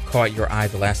caught your eye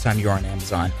the last time you were on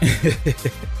Amazon.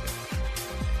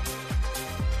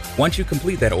 Once you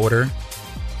complete that order,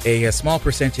 a small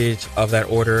percentage of that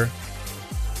order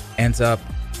ends up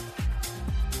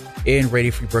in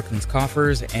Radio Free Brooklyn's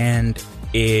coffers, and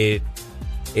it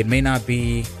may not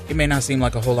seem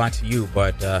like a whole lot to you,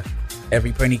 but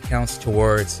every penny counts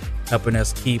towards helping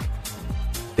us keep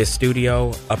this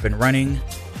studio up and running,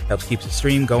 helps keep the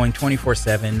stream going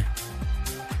 24/7,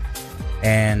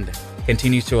 and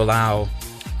continues to allow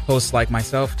hosts like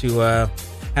myself to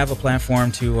have a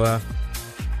platform to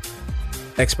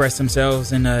express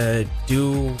themselves and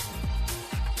do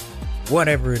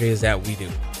whatever it is that we do.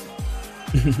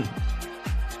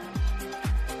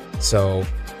 So,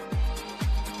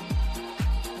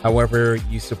 however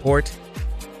you support,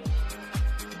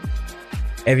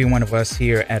 every one of us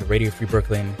here at Radio Free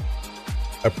Brooklyn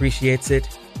appreciates it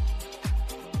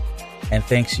and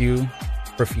thanks you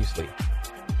profusely.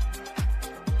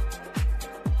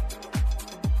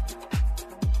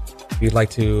 If you'd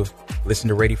like to listen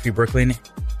to Radio Free Brooklyn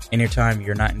anytime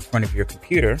you're not in front of your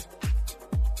computer,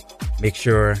 make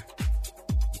sure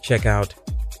you check out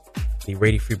the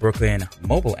Radio Free Brooklyn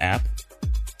mobile app,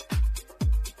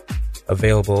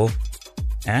 available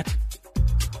at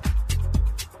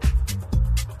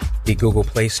the Google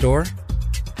Play Store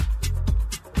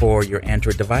for your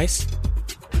Android device,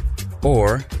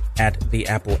 or at the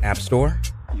Apple App Store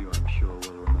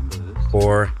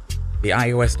for the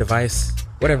iOS device,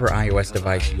 whatever iOS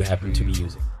device you happen to be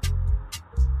using.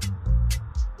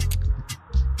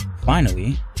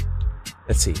 Finally,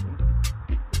 let's see.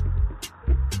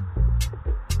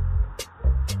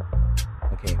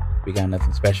 Okay, we got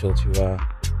nothing special to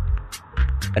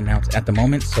announce at the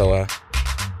moment, so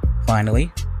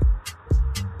finally,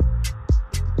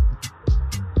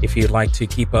 if you'd like to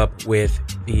keep up with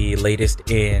the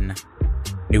latest in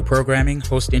new programming,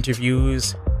 host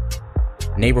interviews,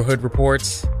 neighborhood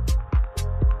reports,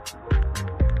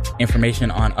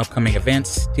 information on upcoming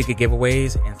events, ticket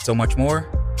giveaways, and so much more,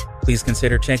 please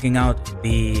consider checking out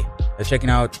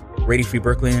Radio Free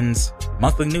Brooklyn's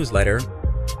monthly newsletter,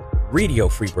 Radio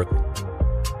Free Brooklyn.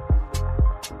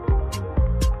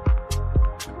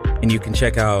 And you can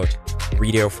check out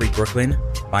Radio Free Brooklyn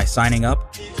by signing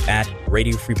up at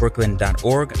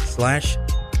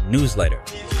radiofreebrooklyn.org/newsletter.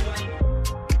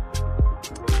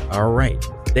 All right,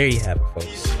 there you have it,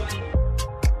 folks.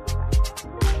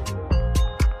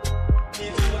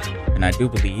 And I do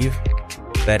believe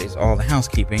that is all the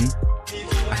housekeeping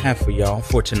I have for y'all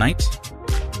for tonight.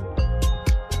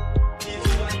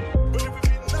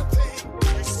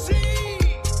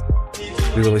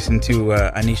 We will listen to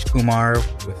Anish Kumar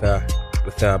with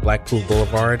Blackpool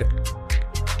Boulevard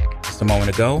just a moment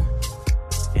ago,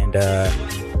 and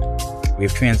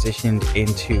we've transitioned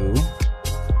into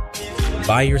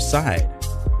By Your Side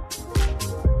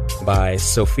by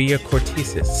Sophia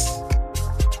Cortesis.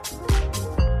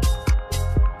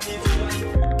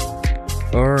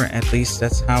 Or at least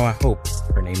that's how I hope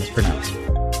her name is pronounced.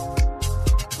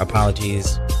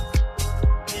 Apologies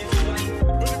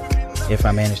if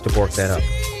I managed to bork that up.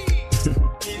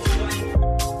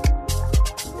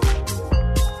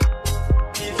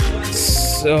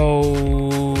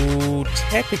 So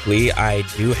technically I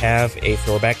do have a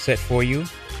throwback set for you.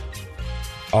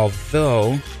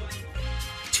 Although,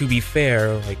 to be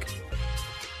fair,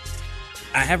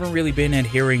 I haven't really been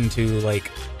adhering to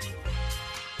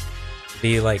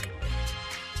the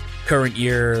current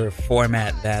year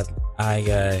format that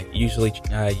I usually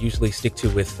stick to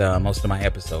with most of my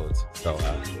episodes. So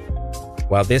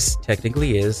while this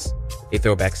technically is a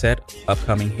throwback set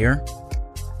upcoming here,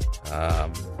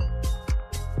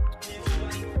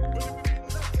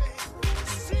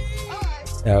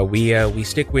 we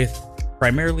stick with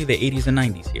primarily the 80s and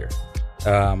 90s here.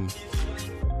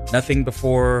 Nothing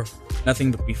before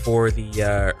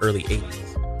the early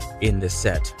 80s in this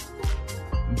set.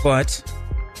 But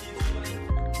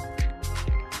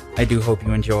I do hope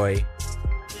you enjoy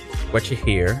what you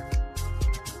hear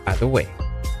either way.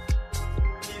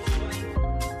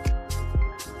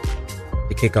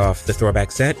 To kick off the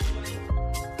throwback set,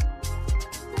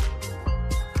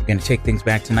 we're going to take things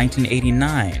back to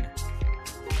 1989.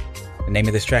 The name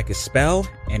of this track is Spell,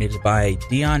 and it is by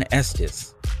Dion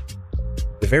Estes,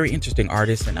 a very interesting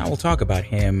artist, and I will talk about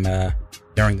him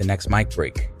during the next mic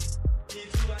break.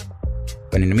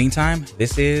 But in the meantime,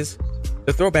 this is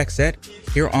the throwback set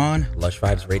here on Lush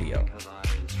Vibes Radio.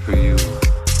 For you.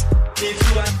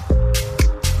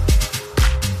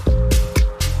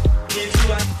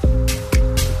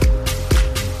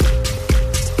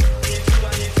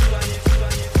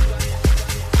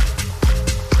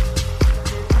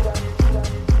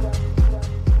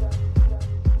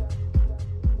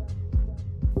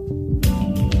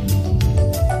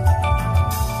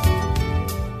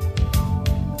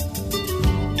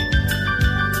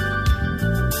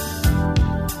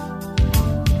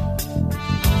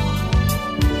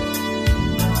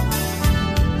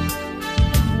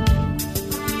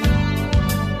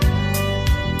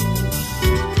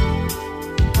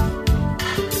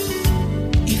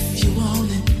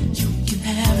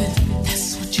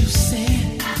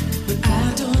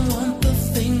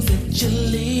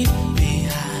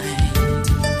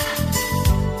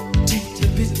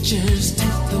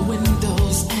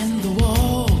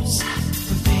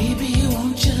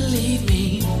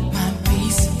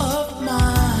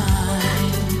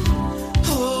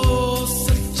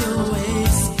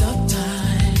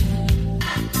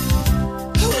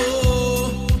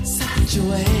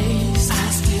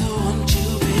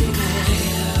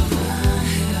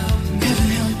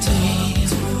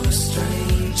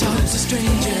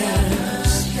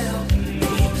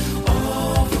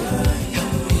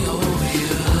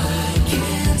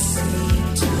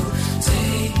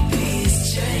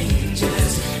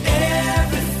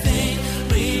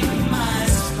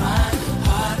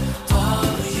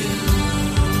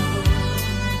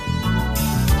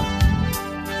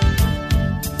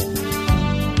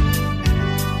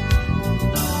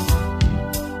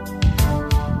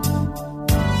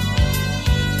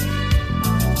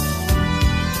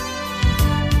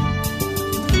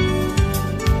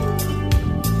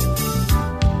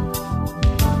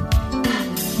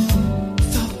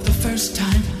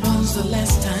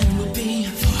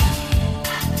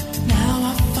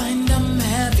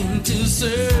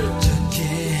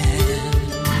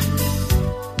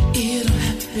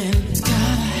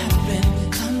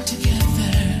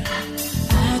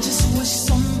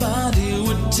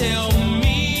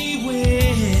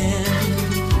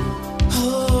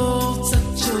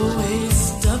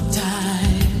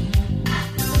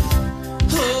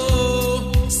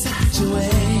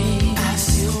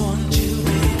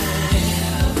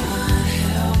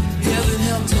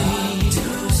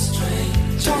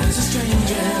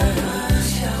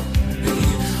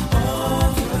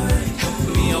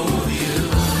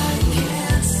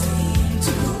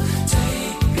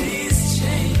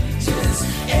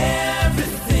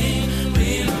 Everything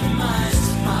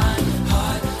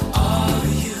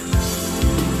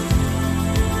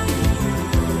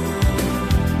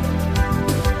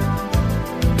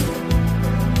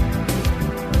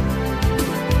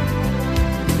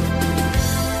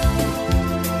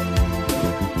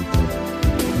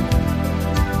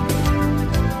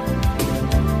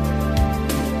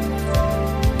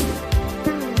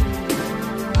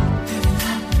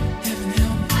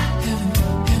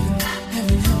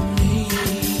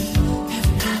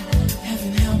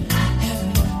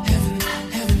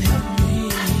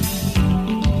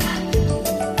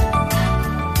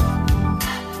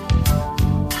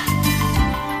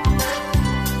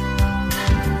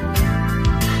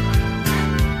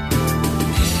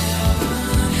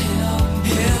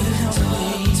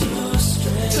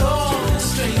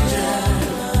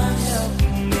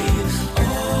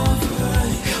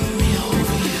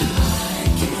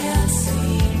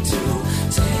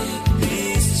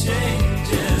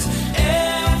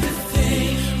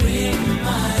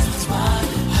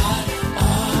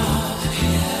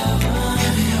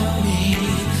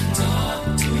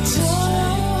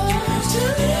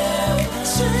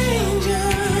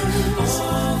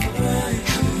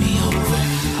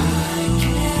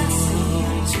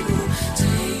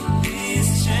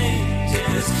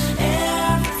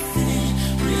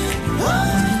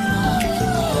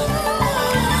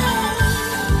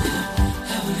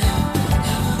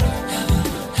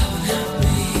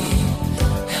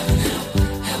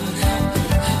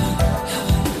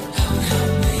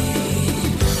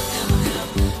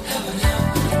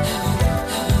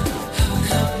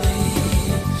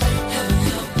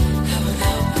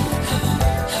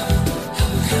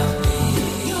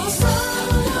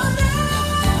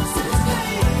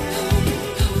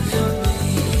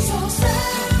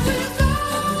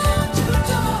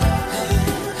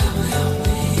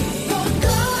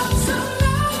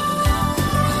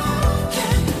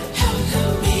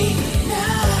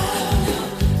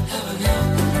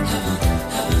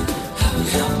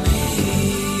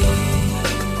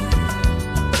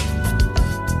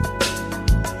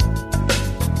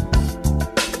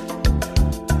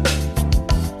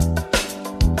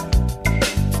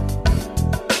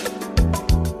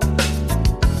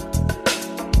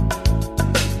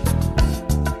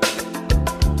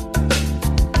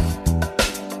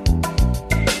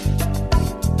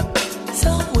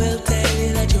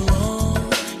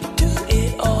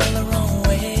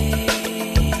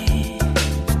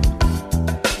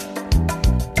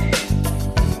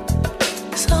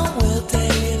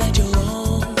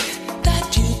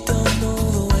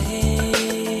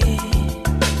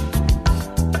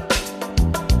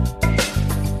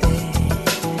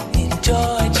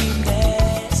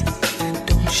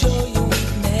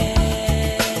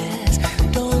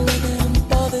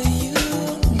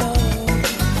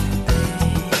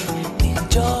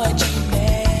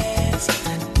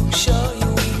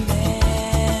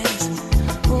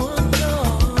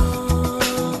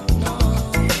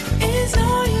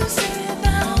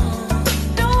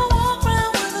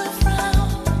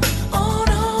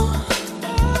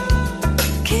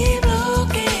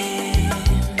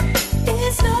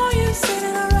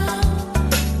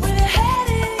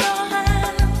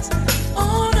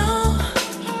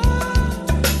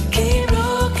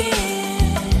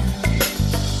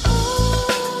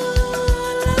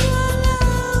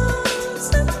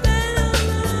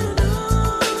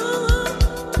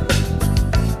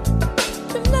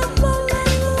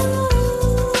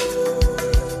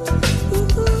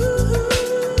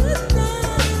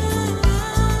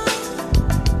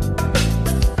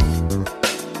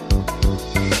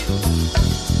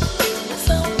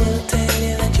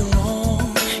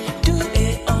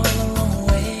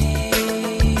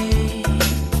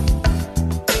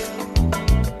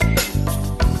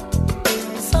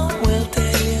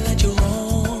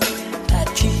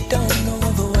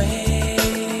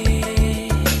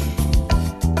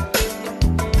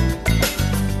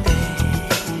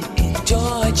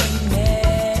Oh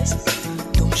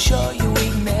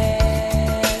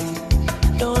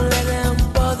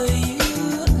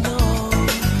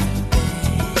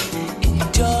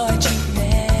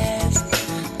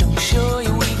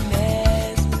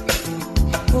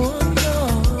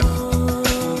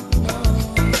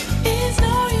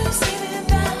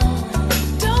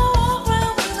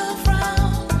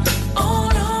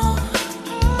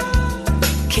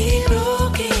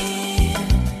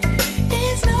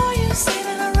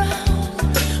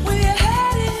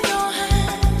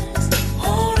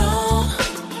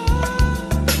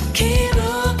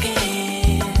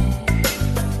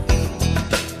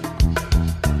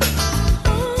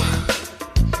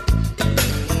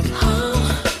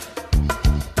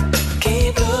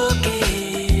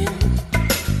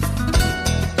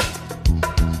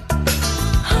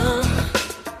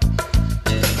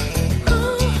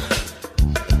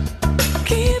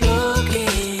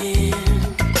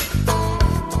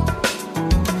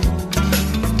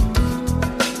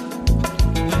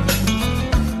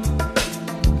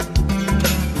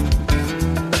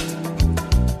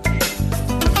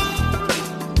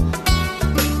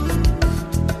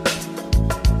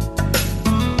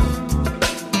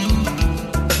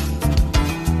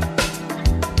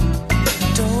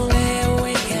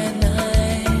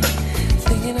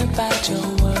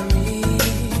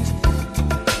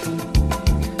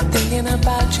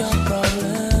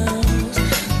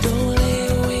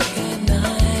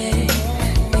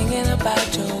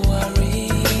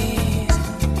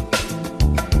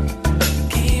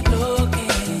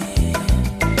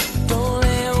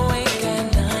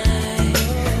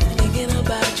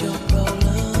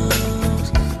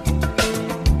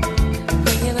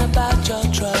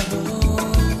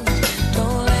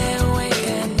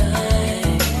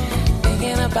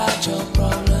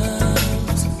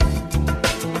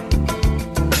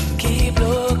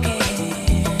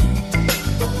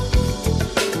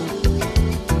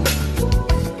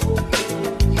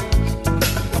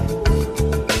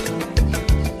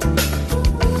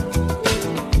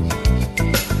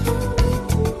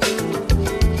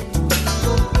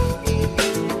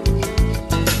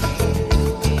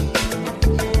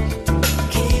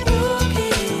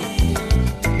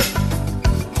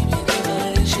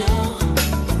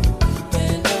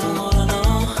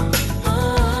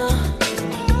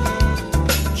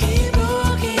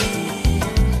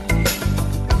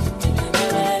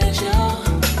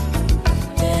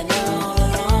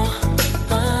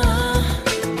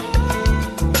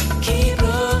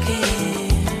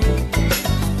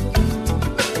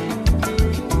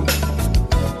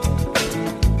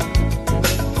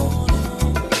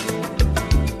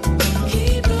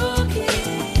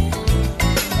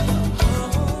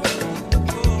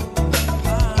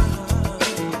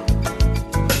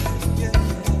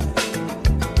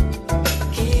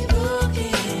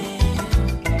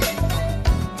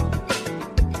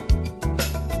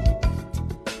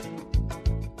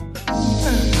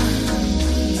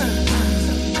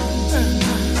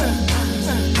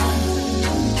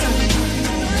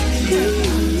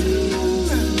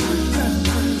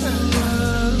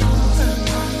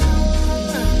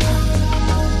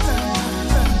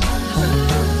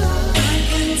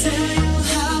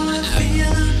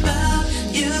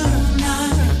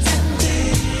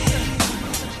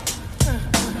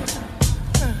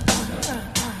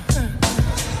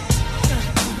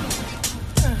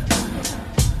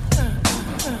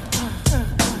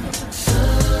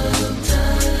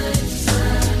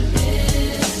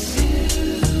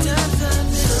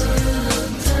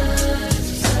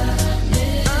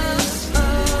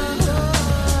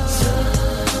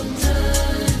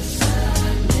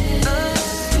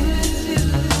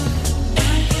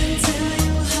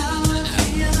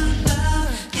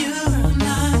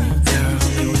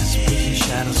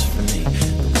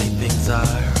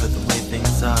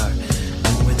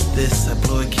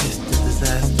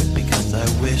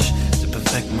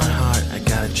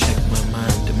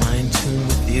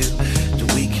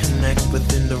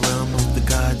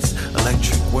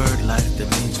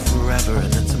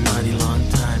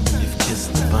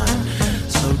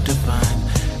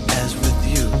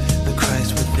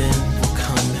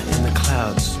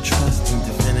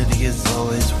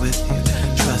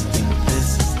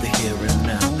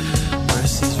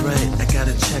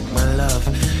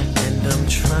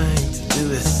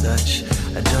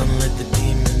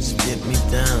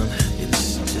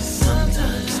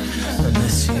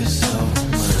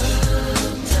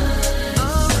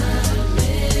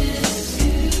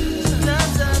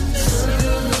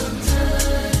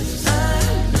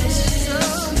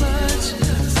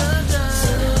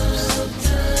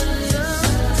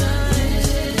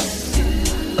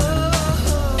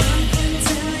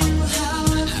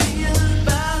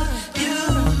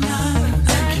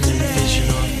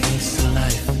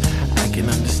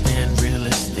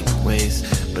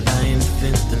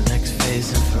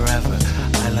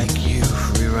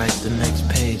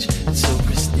It's so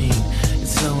pristine,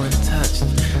 it's so untouched.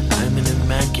 I'm an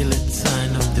immaculate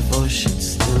sign of devotion,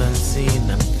 still unseen.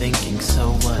 I'm thinking,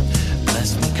 so what?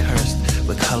 Blessed and cursed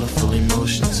with colorful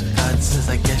emotions. God says,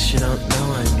 I guess you don't know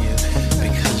I'm you,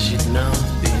 because you know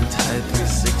the entire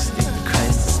 360. The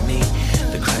Christ is me,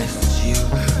 the Christ is you,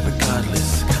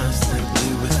 regardless, constantly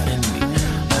within me.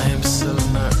 I am so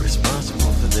not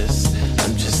responsible for this.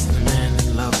 I'm just the man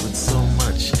in love with so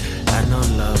much. I know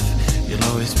love, you'll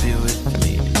always be with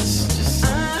me. It's just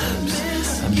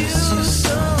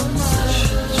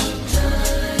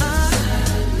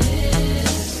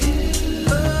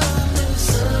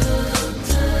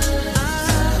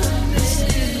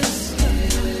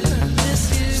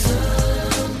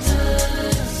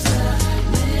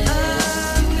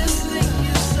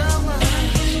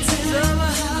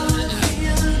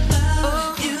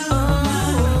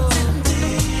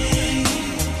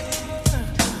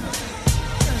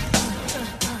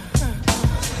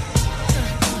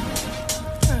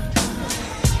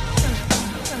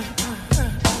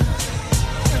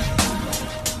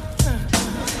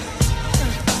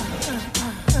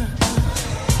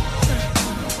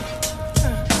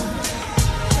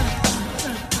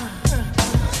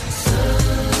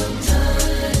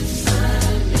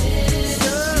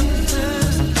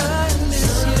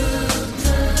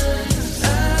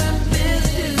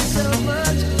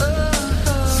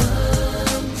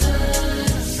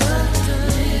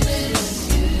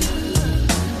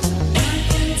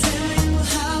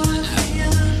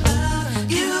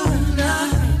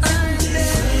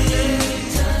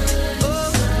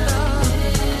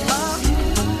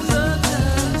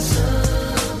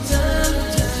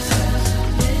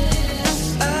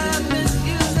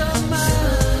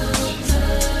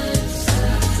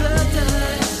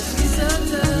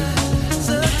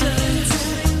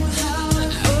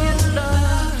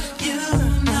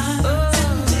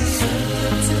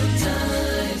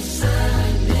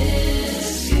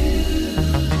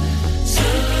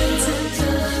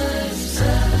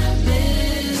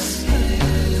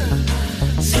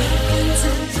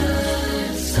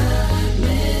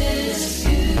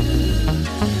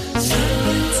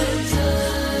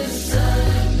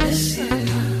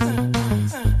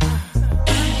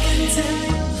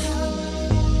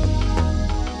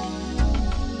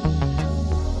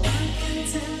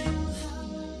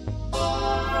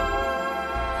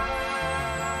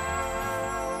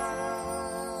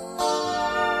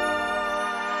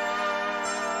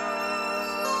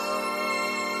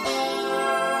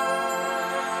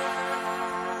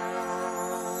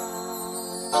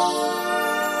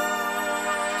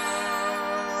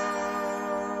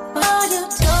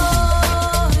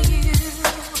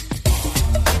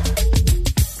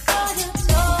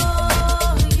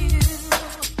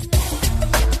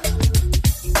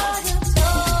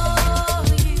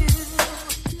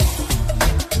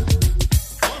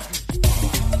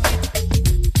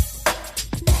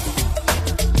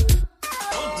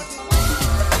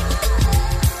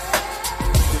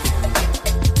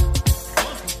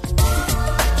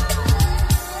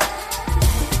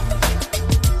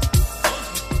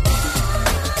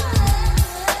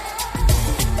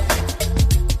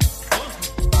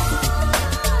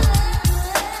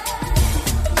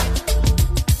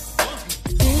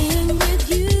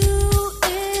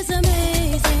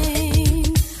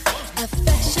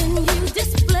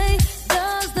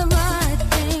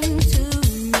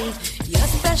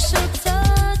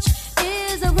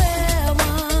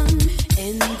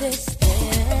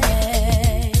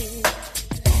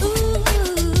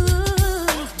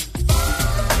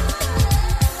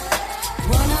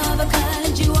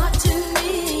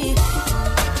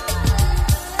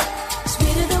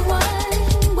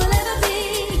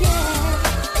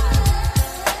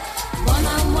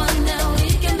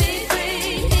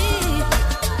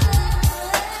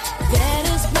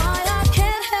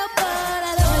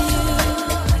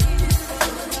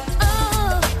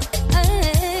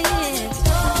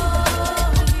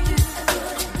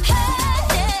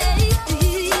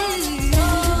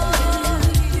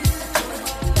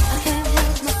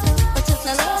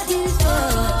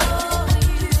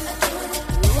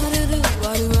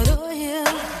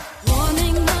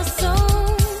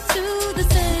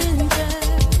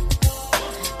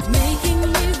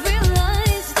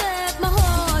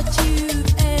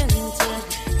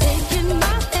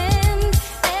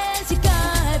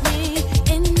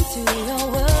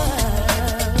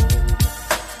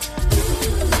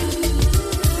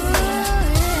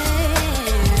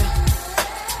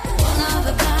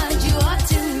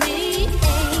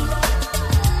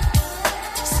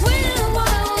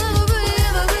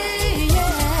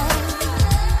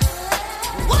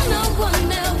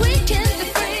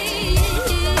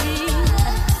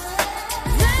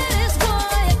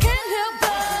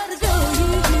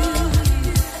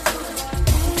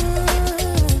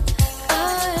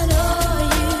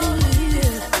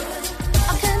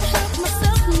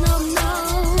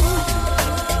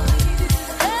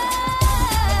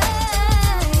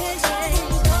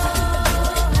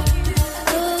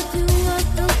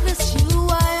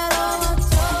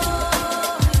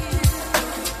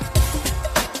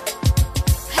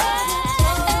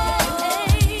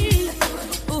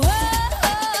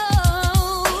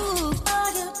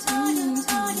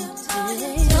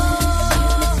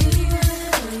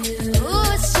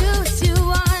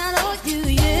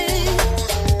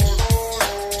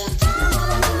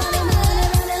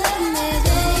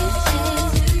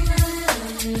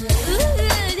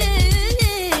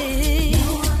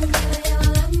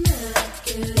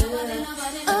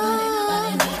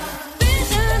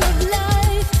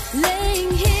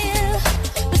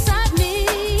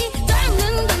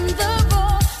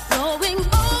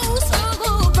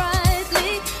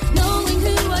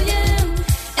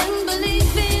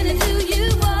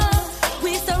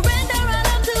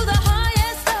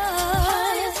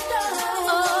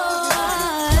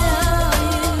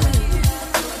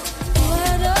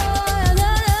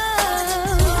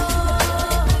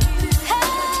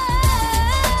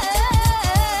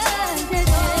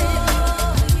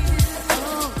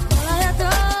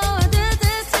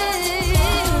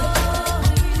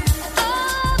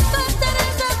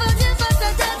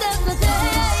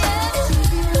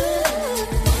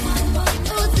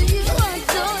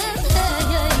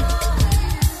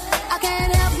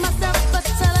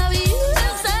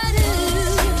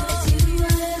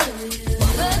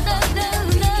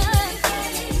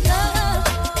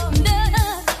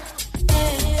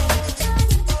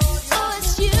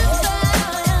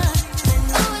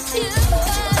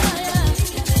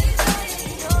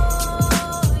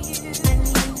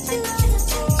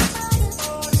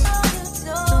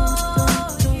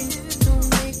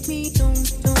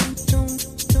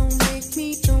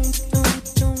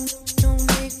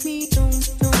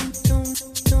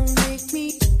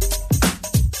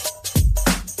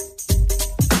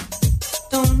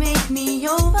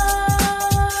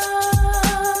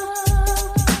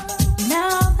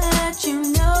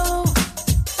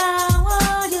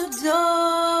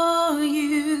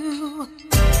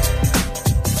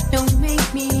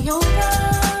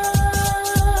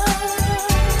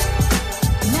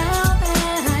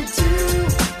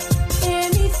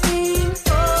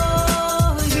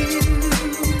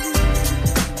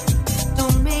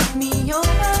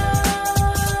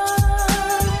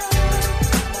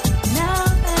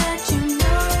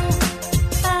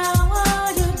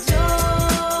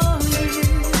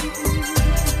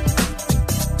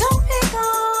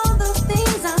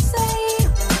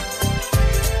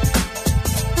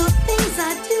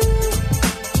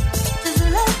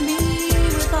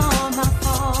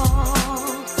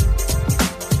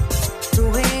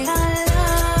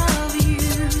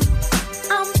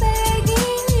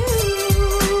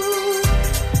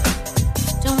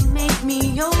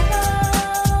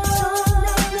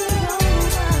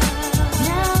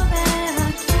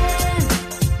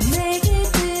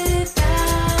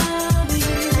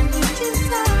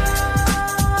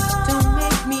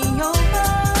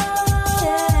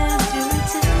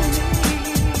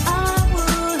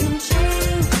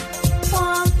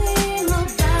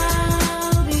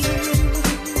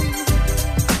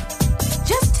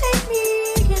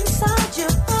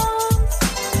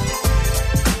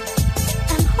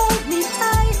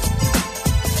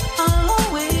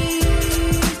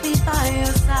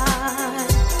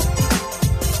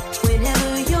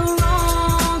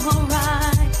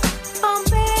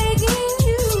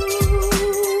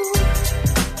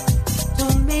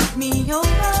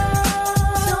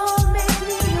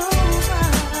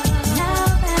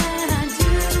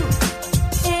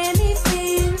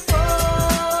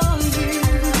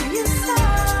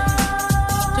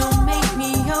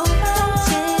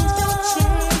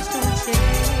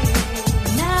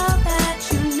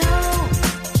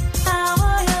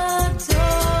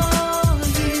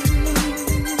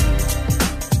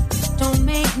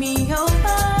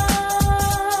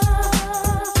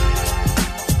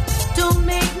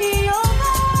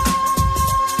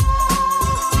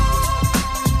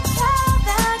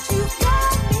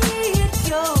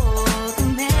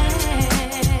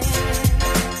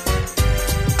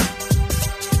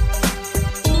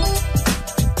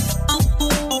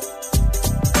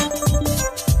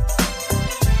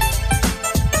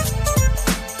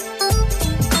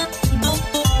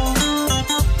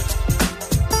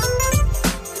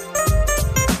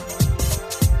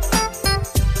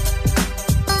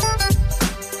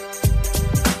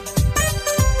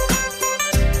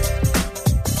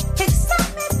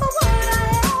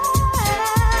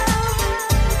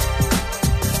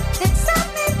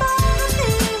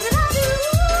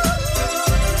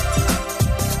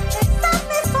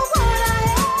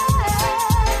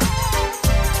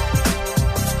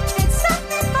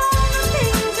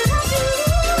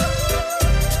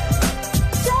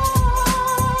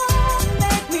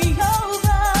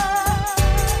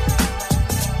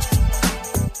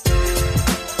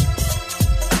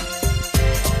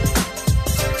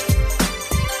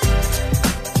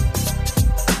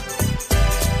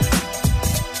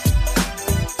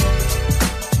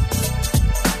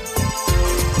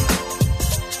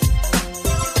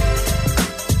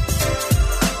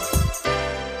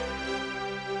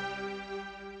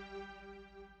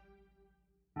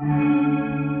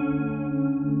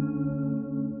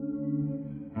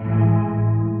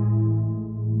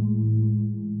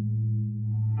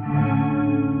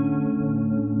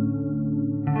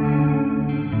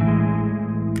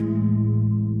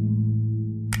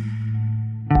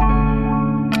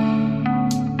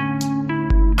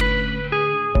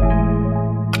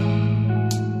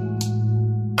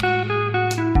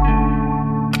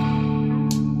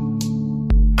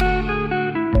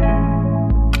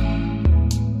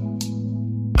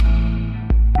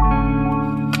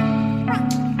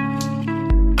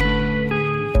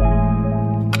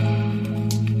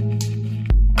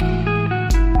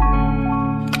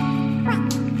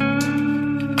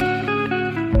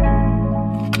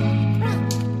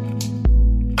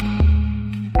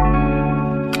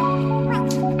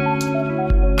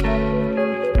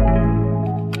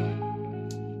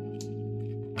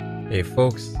Hey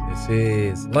folks, this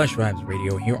is Lush Vibes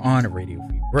Radio here on Radio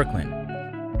Free Brooklyn.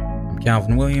 I'm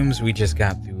Calvin Williams. We just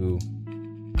got through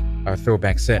our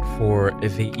throwback set for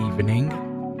the evening,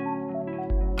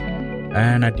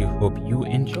 and I do hope you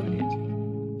enjoyed it.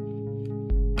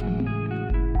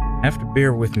 Have to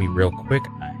bear with me real quick.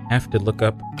 I have to look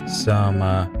up some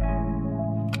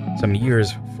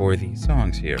years for these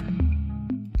songs here.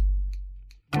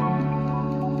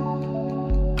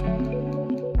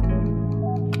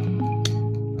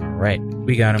 Right,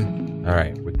 we got them. All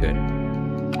right, we're good.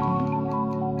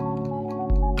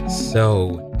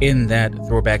 So, in that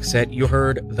throwback set, you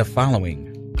heard the following.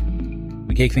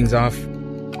 We kick things off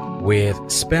with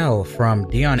Spell from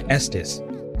Dion Estes.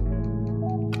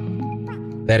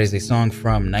 That is a song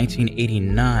from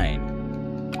 1989.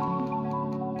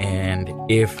 And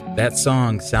if that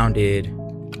song sounded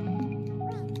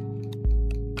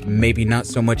maybe not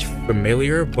so much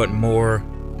familiar, but more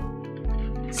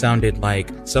sounded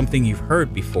like something you've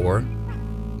heard before,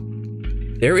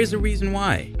 there is a reason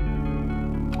why.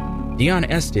 Dion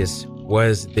Estes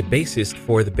was the bassist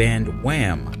for the band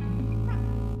Wham.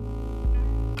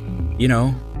 You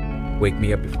know, Wake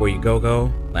Me Up Before You Go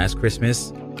Go, Last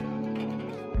Christmas,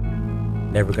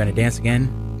 Never Gonna Dance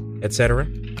Again, etc.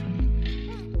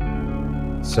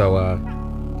 So,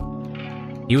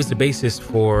 he was the bassist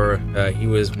for, he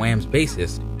was Wham's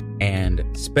bassist, and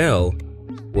Spell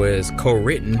was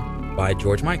co-written by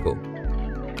George Michael.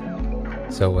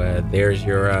 So there's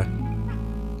your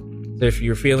so if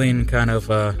you're feeling kind of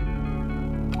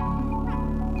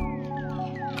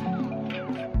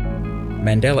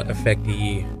Mandela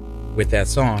effect-y with that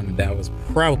song, that was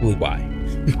probably why.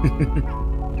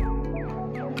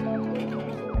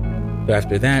 So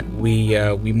after that,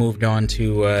 we moved on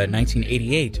to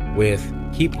 1988 with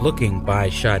Keep Looking by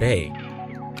Sade,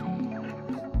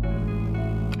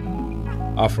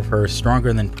 off of her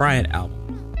Stronger Than Pride album.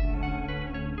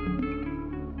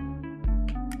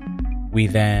 We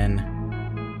then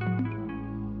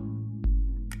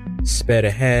sped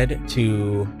ahead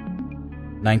to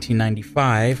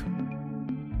 1995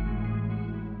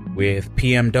 with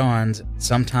PM Dawn's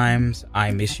Sometimes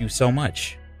I Miss You So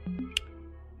Much,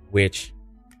 which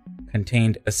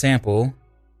contained a sample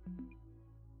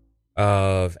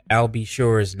of Al B.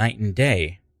 Sure's Night and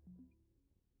Day.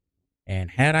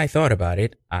 And had I thought about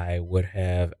it, I would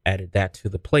have added that to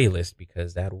the playlist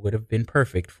because that would have been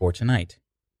perfect for tonight.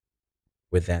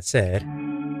 With that said,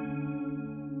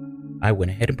 I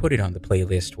went ahead and put it on the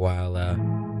playlist while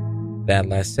that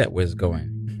last set was going.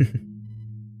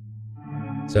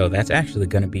 So that's actually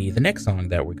going to be the next song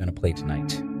that we're going to play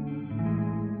tonight,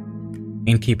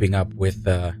 in keeping up with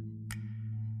the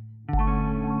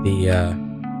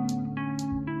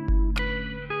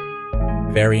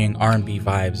varying R&B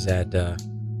vibes that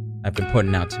I've been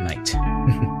putting out tonight.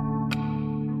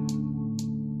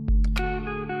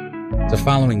 So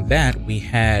following that, we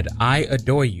had I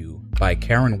Adore You by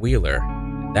Karen Wheeler.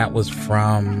 That was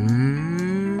from,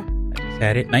 I just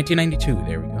had it, 1992.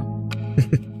 There we go.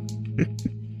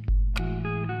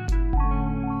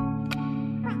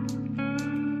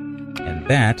 And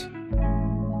that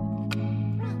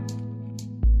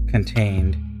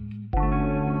contained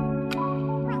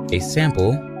a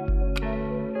sample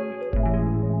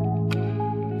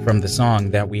from the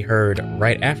song that we heard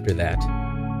right after that,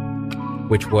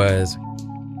 which was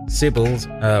Sybil's,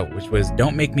 which was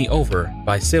Don't Make Me Over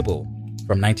by Sybil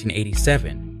from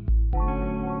 1987.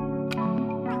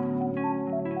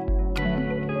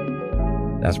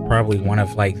 That's probably one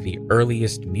of like the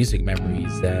earliest music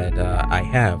memories that I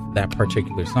have, that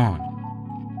particular song.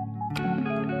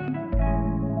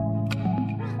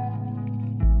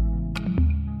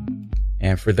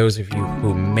 And for those of you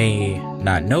who may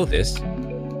not know this,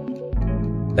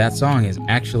 that song is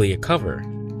actually a cover.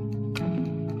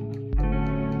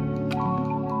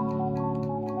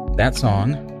 That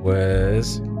song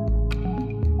was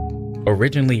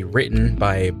originally written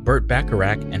by Burt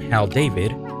Bacharach and Hal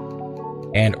David,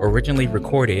 and originally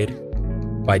recorded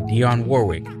by Dionne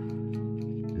Warwick.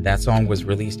 And that song was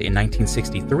released in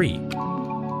 1963.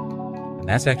 And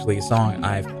that's actually a song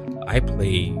I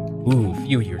played a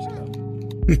few years ago.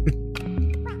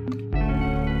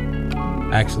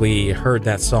 I actually heard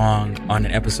that song on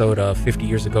an episode of 50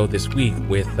 Years Ago This Week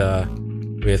with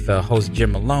host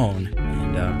Jim Malone,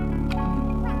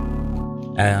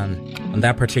 and on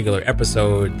that particular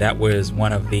episode, that was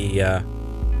one of the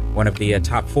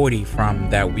top 40 from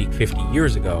that week 50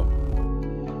 years ago.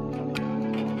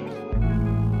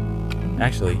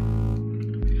 Actually,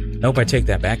 nope, I take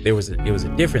that back. It was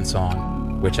a different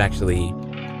song, which actually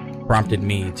prompted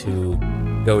me to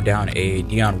go down a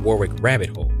Dionne Warwick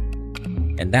rabbit hole.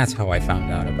 And that's how I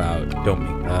found out about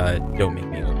Don't Make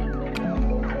Me Over.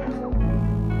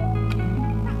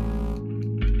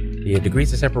 The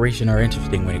degrees of separation are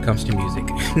interesting when it comes to music.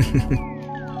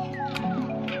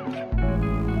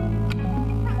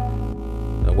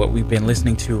 So what we've been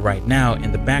listening to right now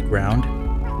in the background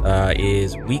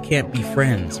is We Can't Be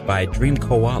Friends by Dream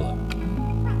Koala.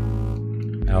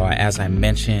 Now, as I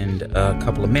mentioned a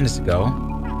couple of minutes ago,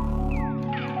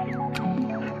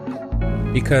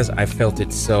 because I felt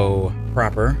it so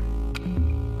proper,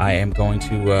 I am going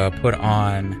to put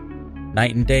on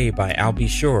Night and Day by I'll Be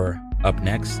Sure up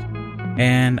next.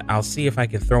 And I'll see if I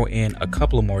can throw in a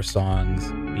couple of more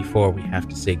songs before we have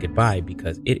to say goodbye,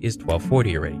 because it is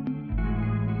 12:40 already.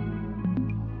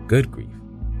 Good grief.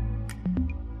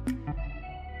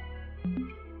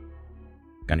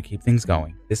 Gonna keep things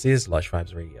going. This is Lush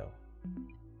Vibes Radio.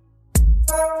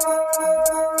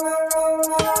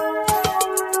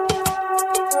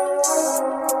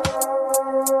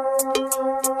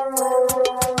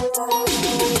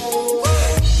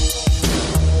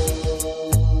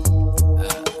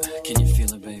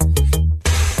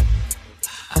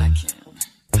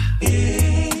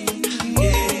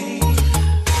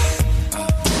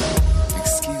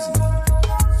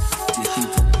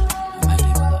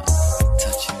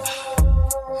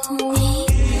 We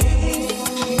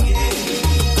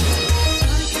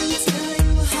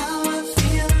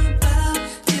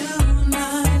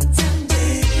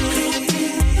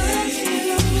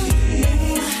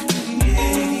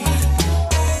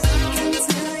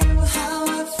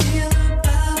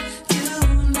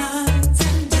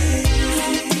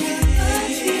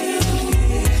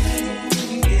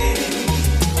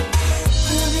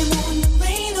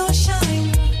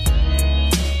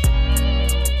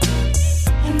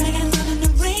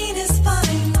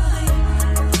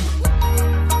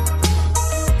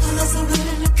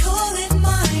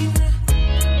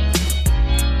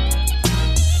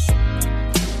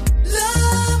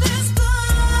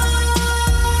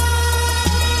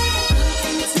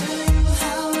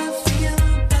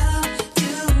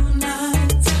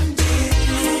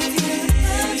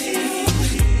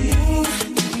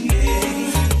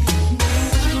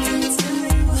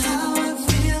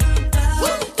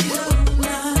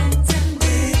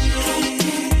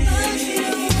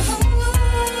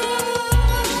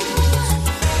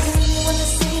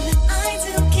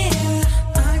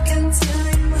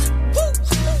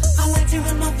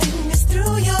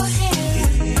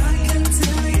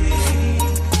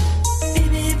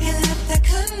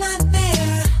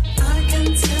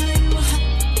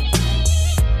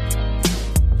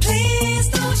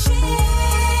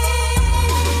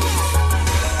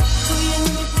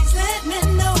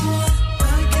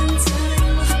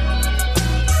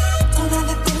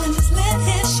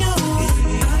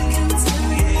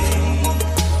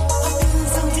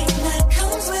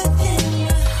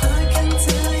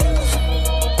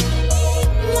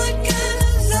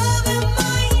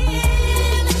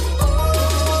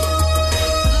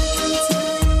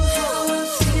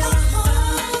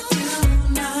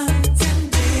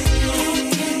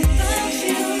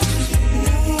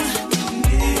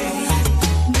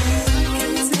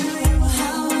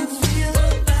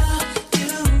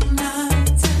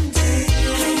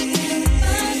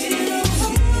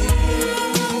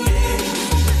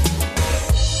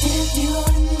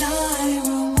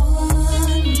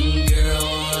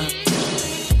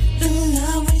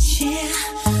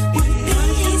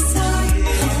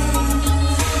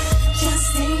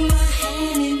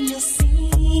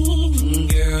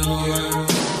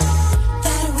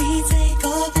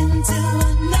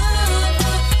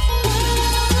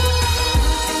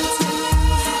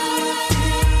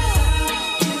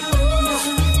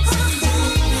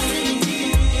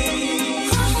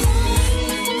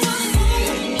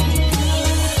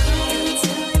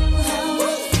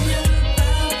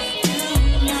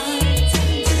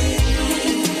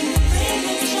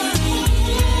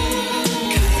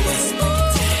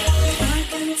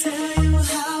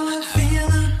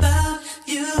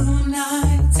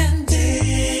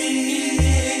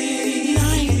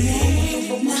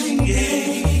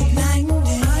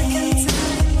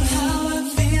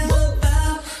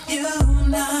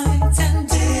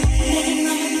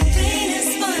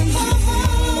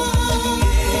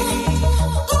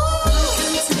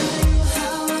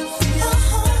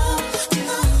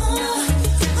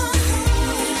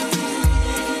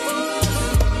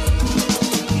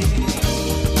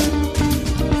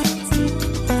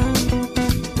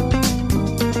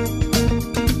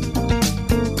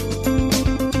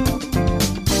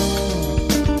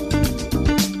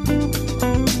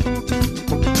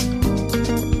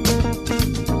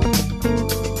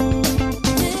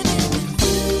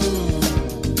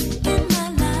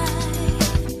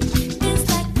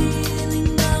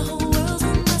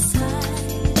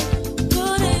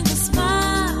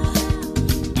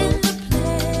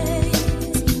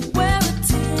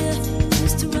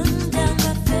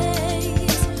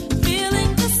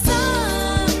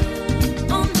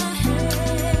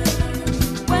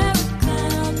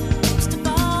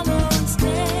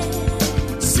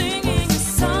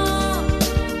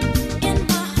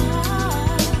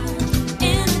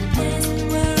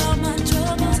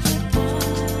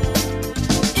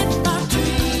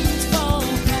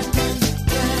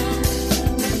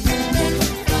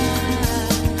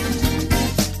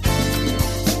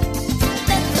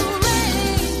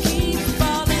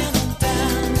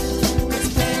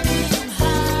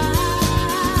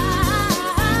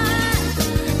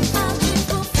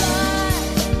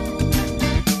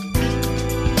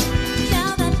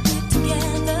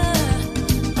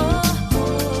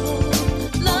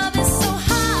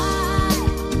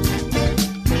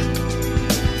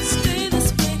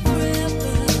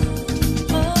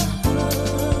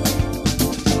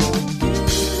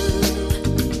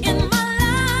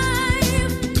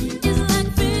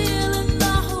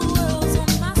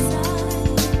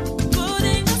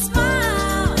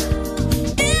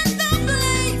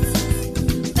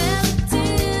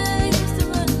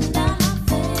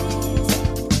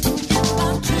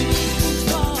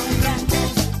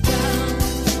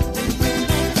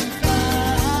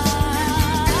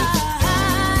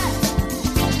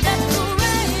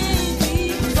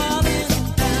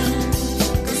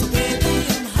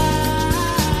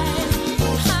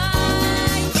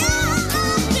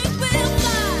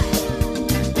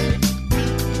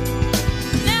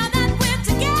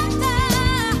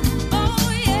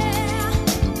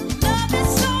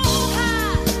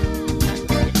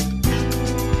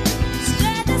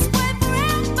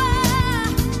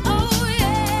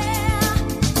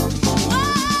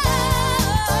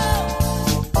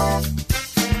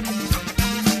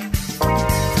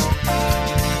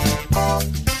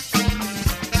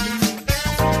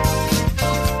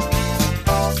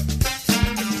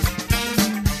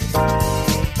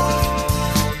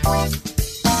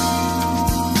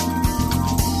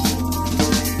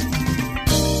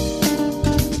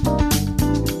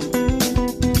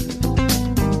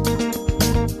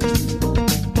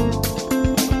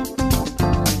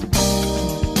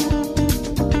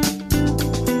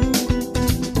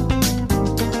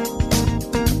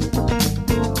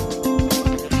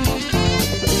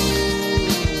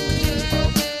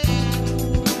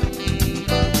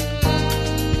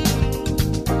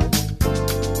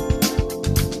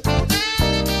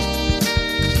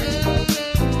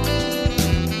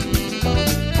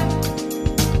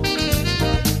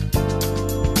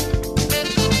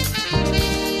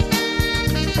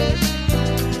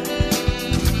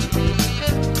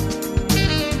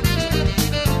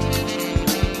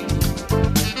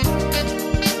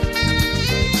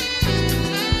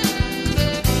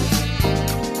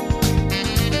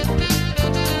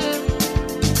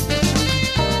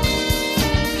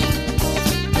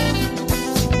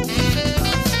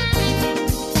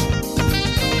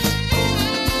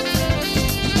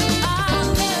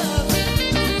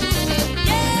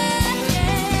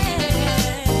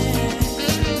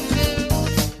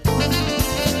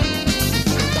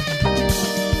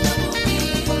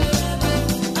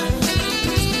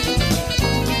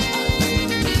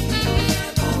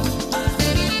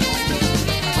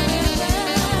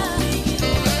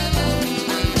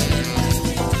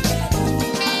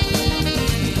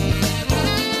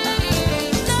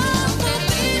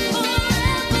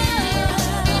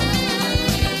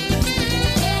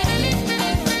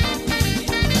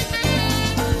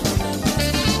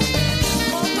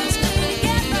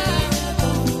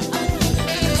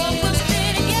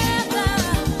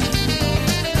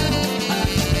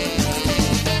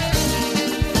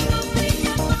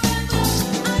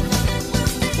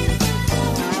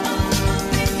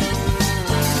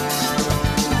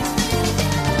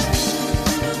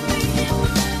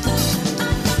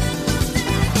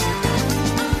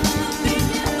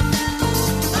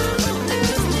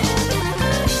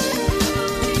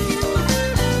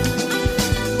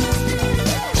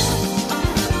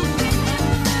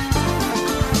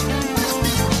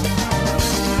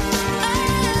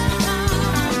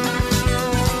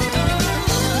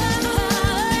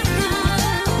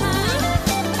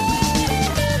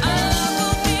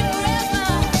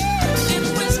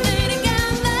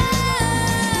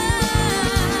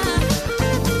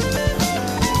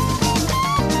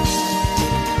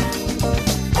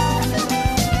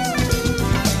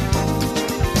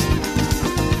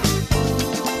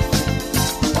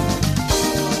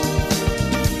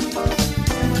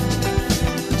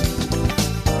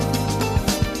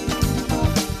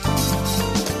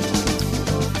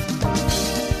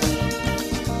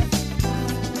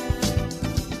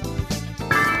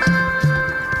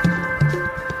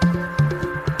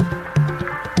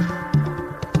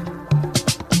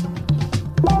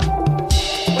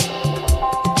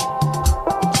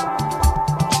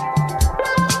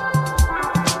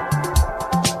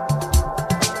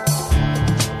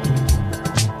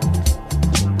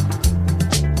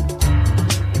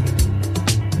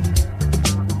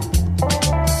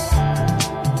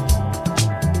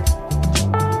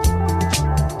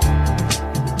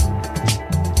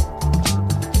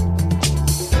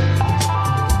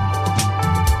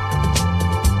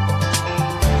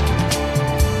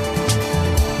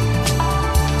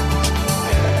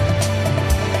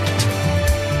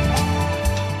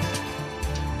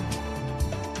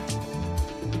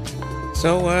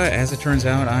So, as it turns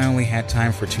out, I only had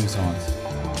time for 2 songs.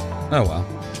 Oh well.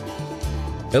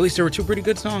 At least there were 2 pretty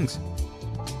good songs.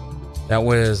 That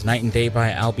was Night and Day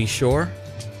by I'll Be Sure,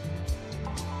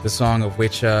 the song of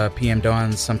which PM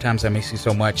Dawn's Sometimes I Miss You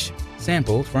So Much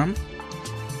sampled from.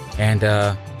 And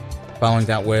following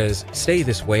that was Stay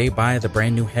This Way by the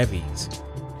Brand New Heavies.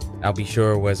 I'll Be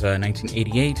Sure was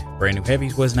 1988, Brand New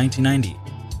Heavies was 1990.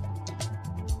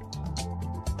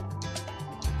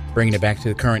 Bringing it back to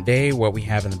the current day, what we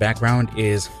have in the background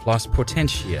is Floss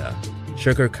Potentia,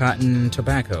 Sugar Cotton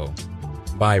Tobacco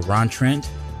by Ron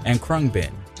Trent and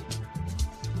Krungbin.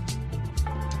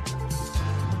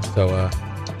 So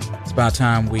it's about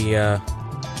time we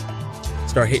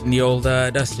start hitting the old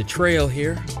dusted trail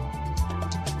here.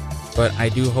 But I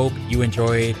do hope you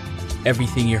enjoyed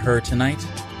everything you heard tonight.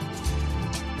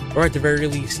 Or at the very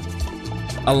least,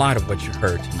 a lot of what you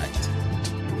heard tonight.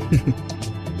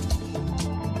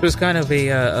 It was kind of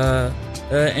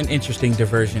an interesting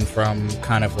diversion from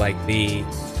kind of like the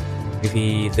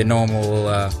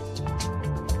normal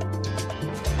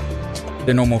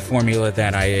formula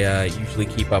that I usually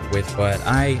keep up with, but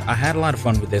I had a lot of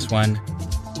fun with this one.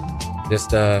 Just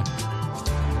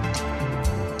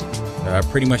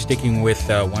pretty much sticking with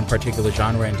one particular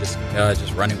genre and just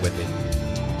running with it.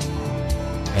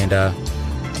 And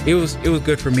it was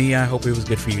good for me. I hope it was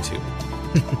good for you too.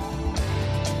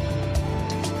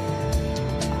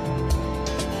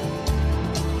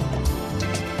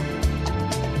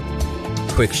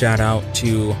 Quick shout out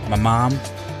to my mom.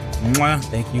 Mwah,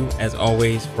 thank you as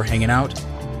always for hanging out,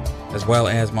 as well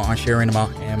as my Aunt Sharon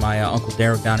and my Uncle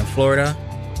Derek down in Florida.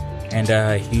 And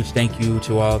a huge thank you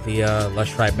to all the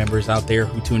Lush Tribe members out there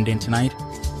who tuned in tonight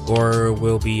or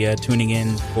will be tuning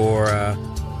in for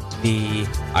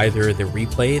either the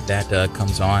replay that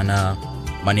comes on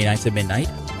Monday nights at midnight,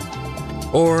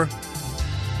 or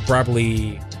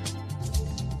probably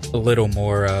a little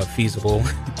more feasible,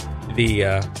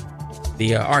 the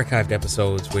archived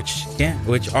episodes, which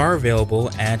are available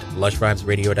at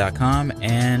lushvibesradio.com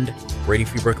and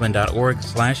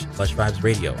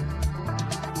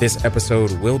radiofreebrooklyn.org/lushvibesradio. This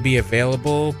episode will be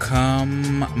available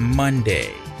come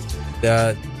Monday,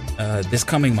 this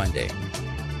coming Monday.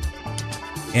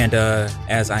 And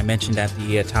as I mentioned at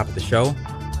the top of the show,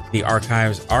 the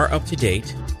archives are up to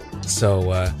date.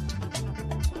 So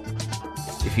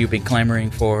if you've been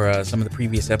clamoring for some of the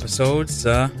previous episodes,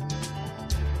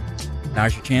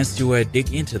 now's your chance to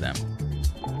dig into them.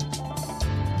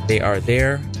 They are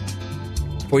there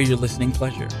for your listening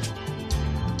pleasure.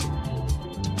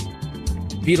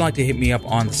 If you'd like to hit me up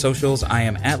on the socials, I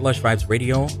am at Lush Vibes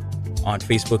Radio on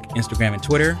Facebook, Instagram, and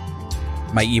Twitter.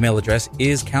 My email address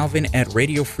is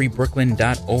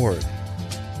calvin@radiofreebrooklyn.org.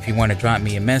 If you want to drop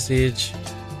me a message,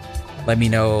 let me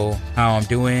know how I'm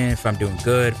doing, if I'm doing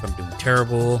good, if I'm doing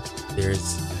terrible, if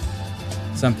there's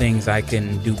some things I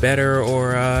can do better,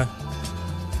 or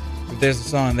if there's a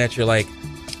song that you're like,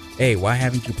 hey, why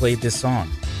haven't you played this song?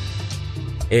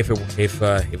 If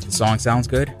the song sounds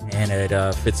good and it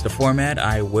fits the format,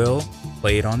 I will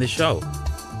play it on this show.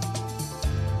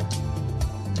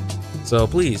 So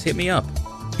please hit me up.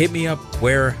 Hit me up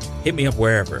wherever.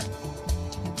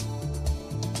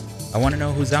 I want to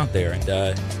know who's out there and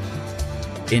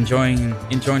enjoying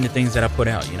the things that I put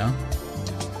out, you know?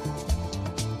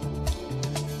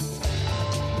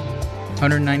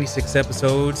 196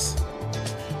 episodes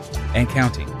and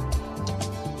counting.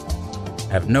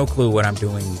 I have no clue what I'm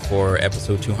doing for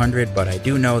episode 200, but I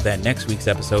do know that next week's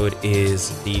episode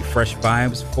is the Fresh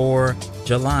Vibes for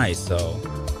July, so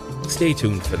stay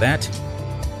tuned for that.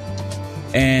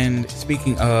 And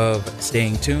speaking of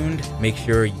staying tuned, make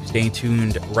sure you stay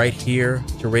tuned right here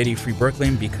to Radio Free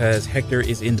Brooklyn, because Hector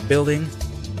is in the building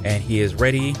and he is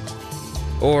ready,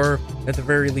 or at the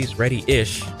very least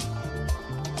ready-ish,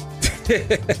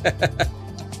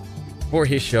 for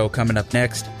his show coming up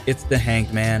next. It's The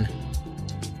Hanged Man.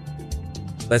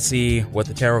 Let's see what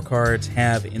the tarot cards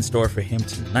have in store for him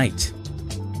tonight.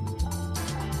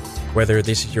 Whether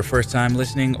this is your first time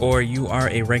listening or you are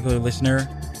a regular listener,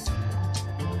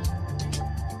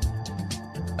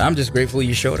 I'm just grateful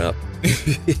you showed up.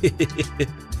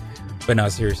 But no,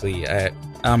 seriously,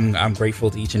 I'm grateful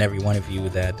to each and every one of you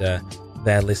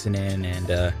that listen in,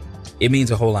 and it means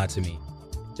a whole lot to me.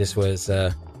 This was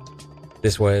a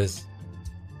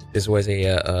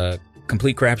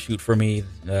complete crapshoot for me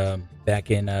back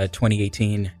in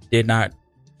 2018. Did not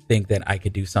think that I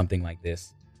could do something like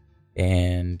this,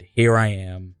 and here I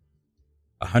am,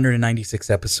 196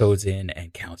 episodes in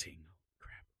and counting.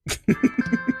 Crap.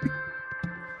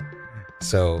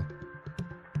 So,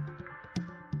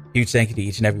 huge thank you to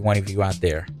each and every one of you out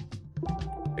there.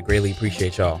 I greatly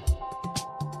appreciate y'all.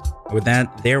 With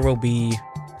that, there will be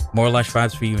more Lush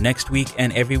Vibes for you next week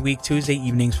and every week, Tuesday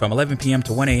evenings from 11 p.m.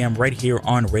 to 1 a.m. right here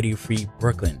on Radio Free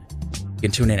Brooklyn. You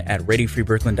can tune in at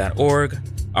radiofreebrooklyn.org,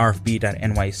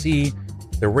 rfb.nyc,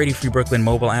 the Radio Free Brooklyn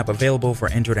mobile app available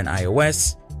for Android and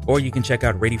iOS, or you can check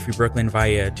out Radio Free Brooklyn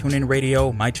via TuneIn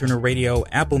Radio, MyTuner Radio,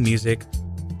 Apple Music,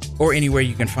 or anywhere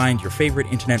you can find your favorite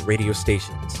internet radio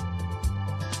stations.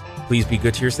 Please be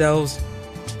good to yourselves,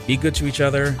 be good to each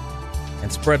other,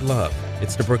 and spread love.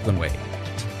 It's the Brooklyn way.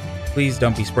 Please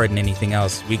don't be spreading anything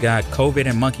else. We got COVID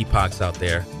and monkeypox out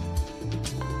there.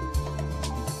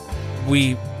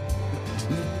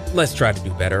 Let's try to do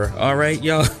better. All right,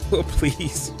 y'all,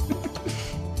 please.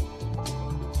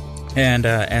 And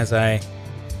as I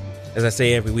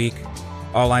say every week,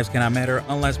 all lives cannot matter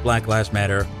unless Black Lives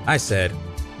Matter. I said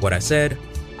what I said,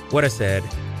 what I said,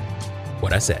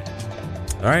 what I said.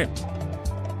 All right.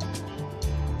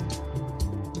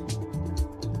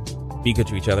 Be good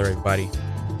to each other, everybody.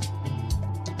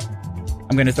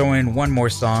 I'm going to throw in one more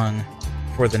song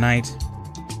for the night,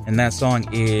 and that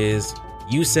song is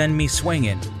You Send Me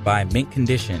Swingin' by Mint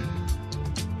Condition.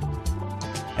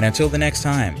 And until the next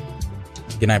time,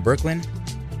 good night, Brooklyn.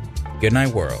 Good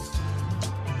night, world.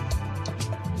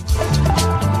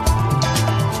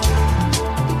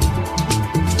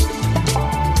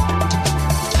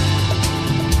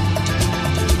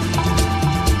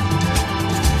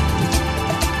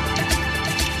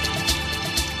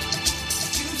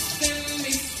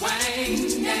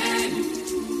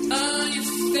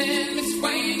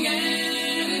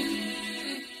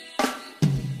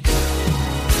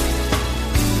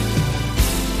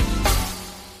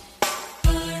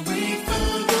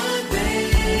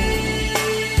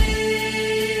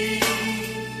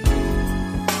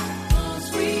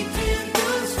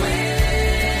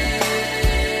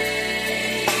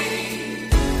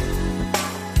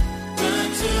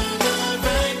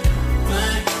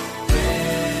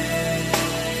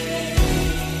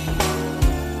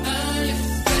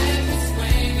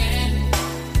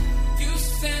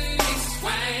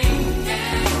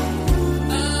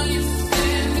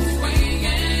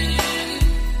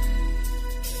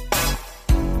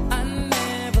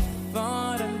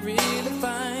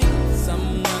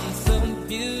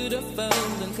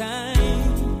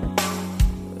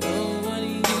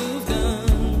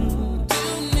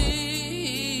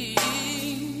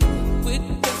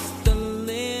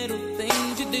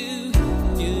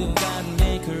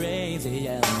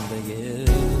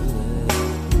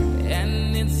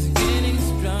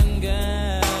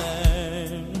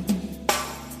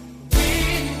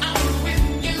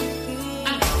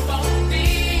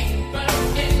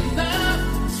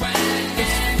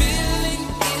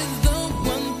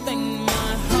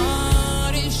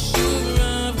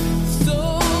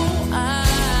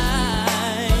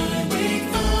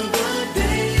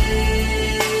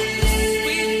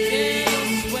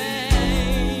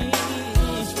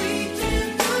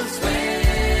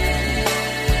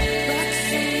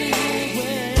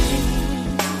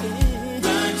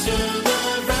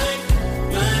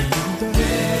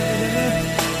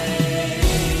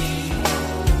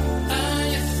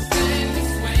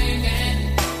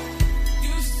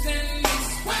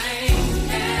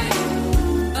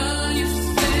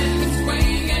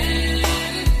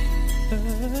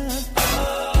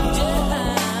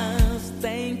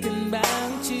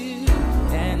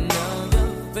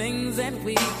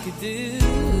 do.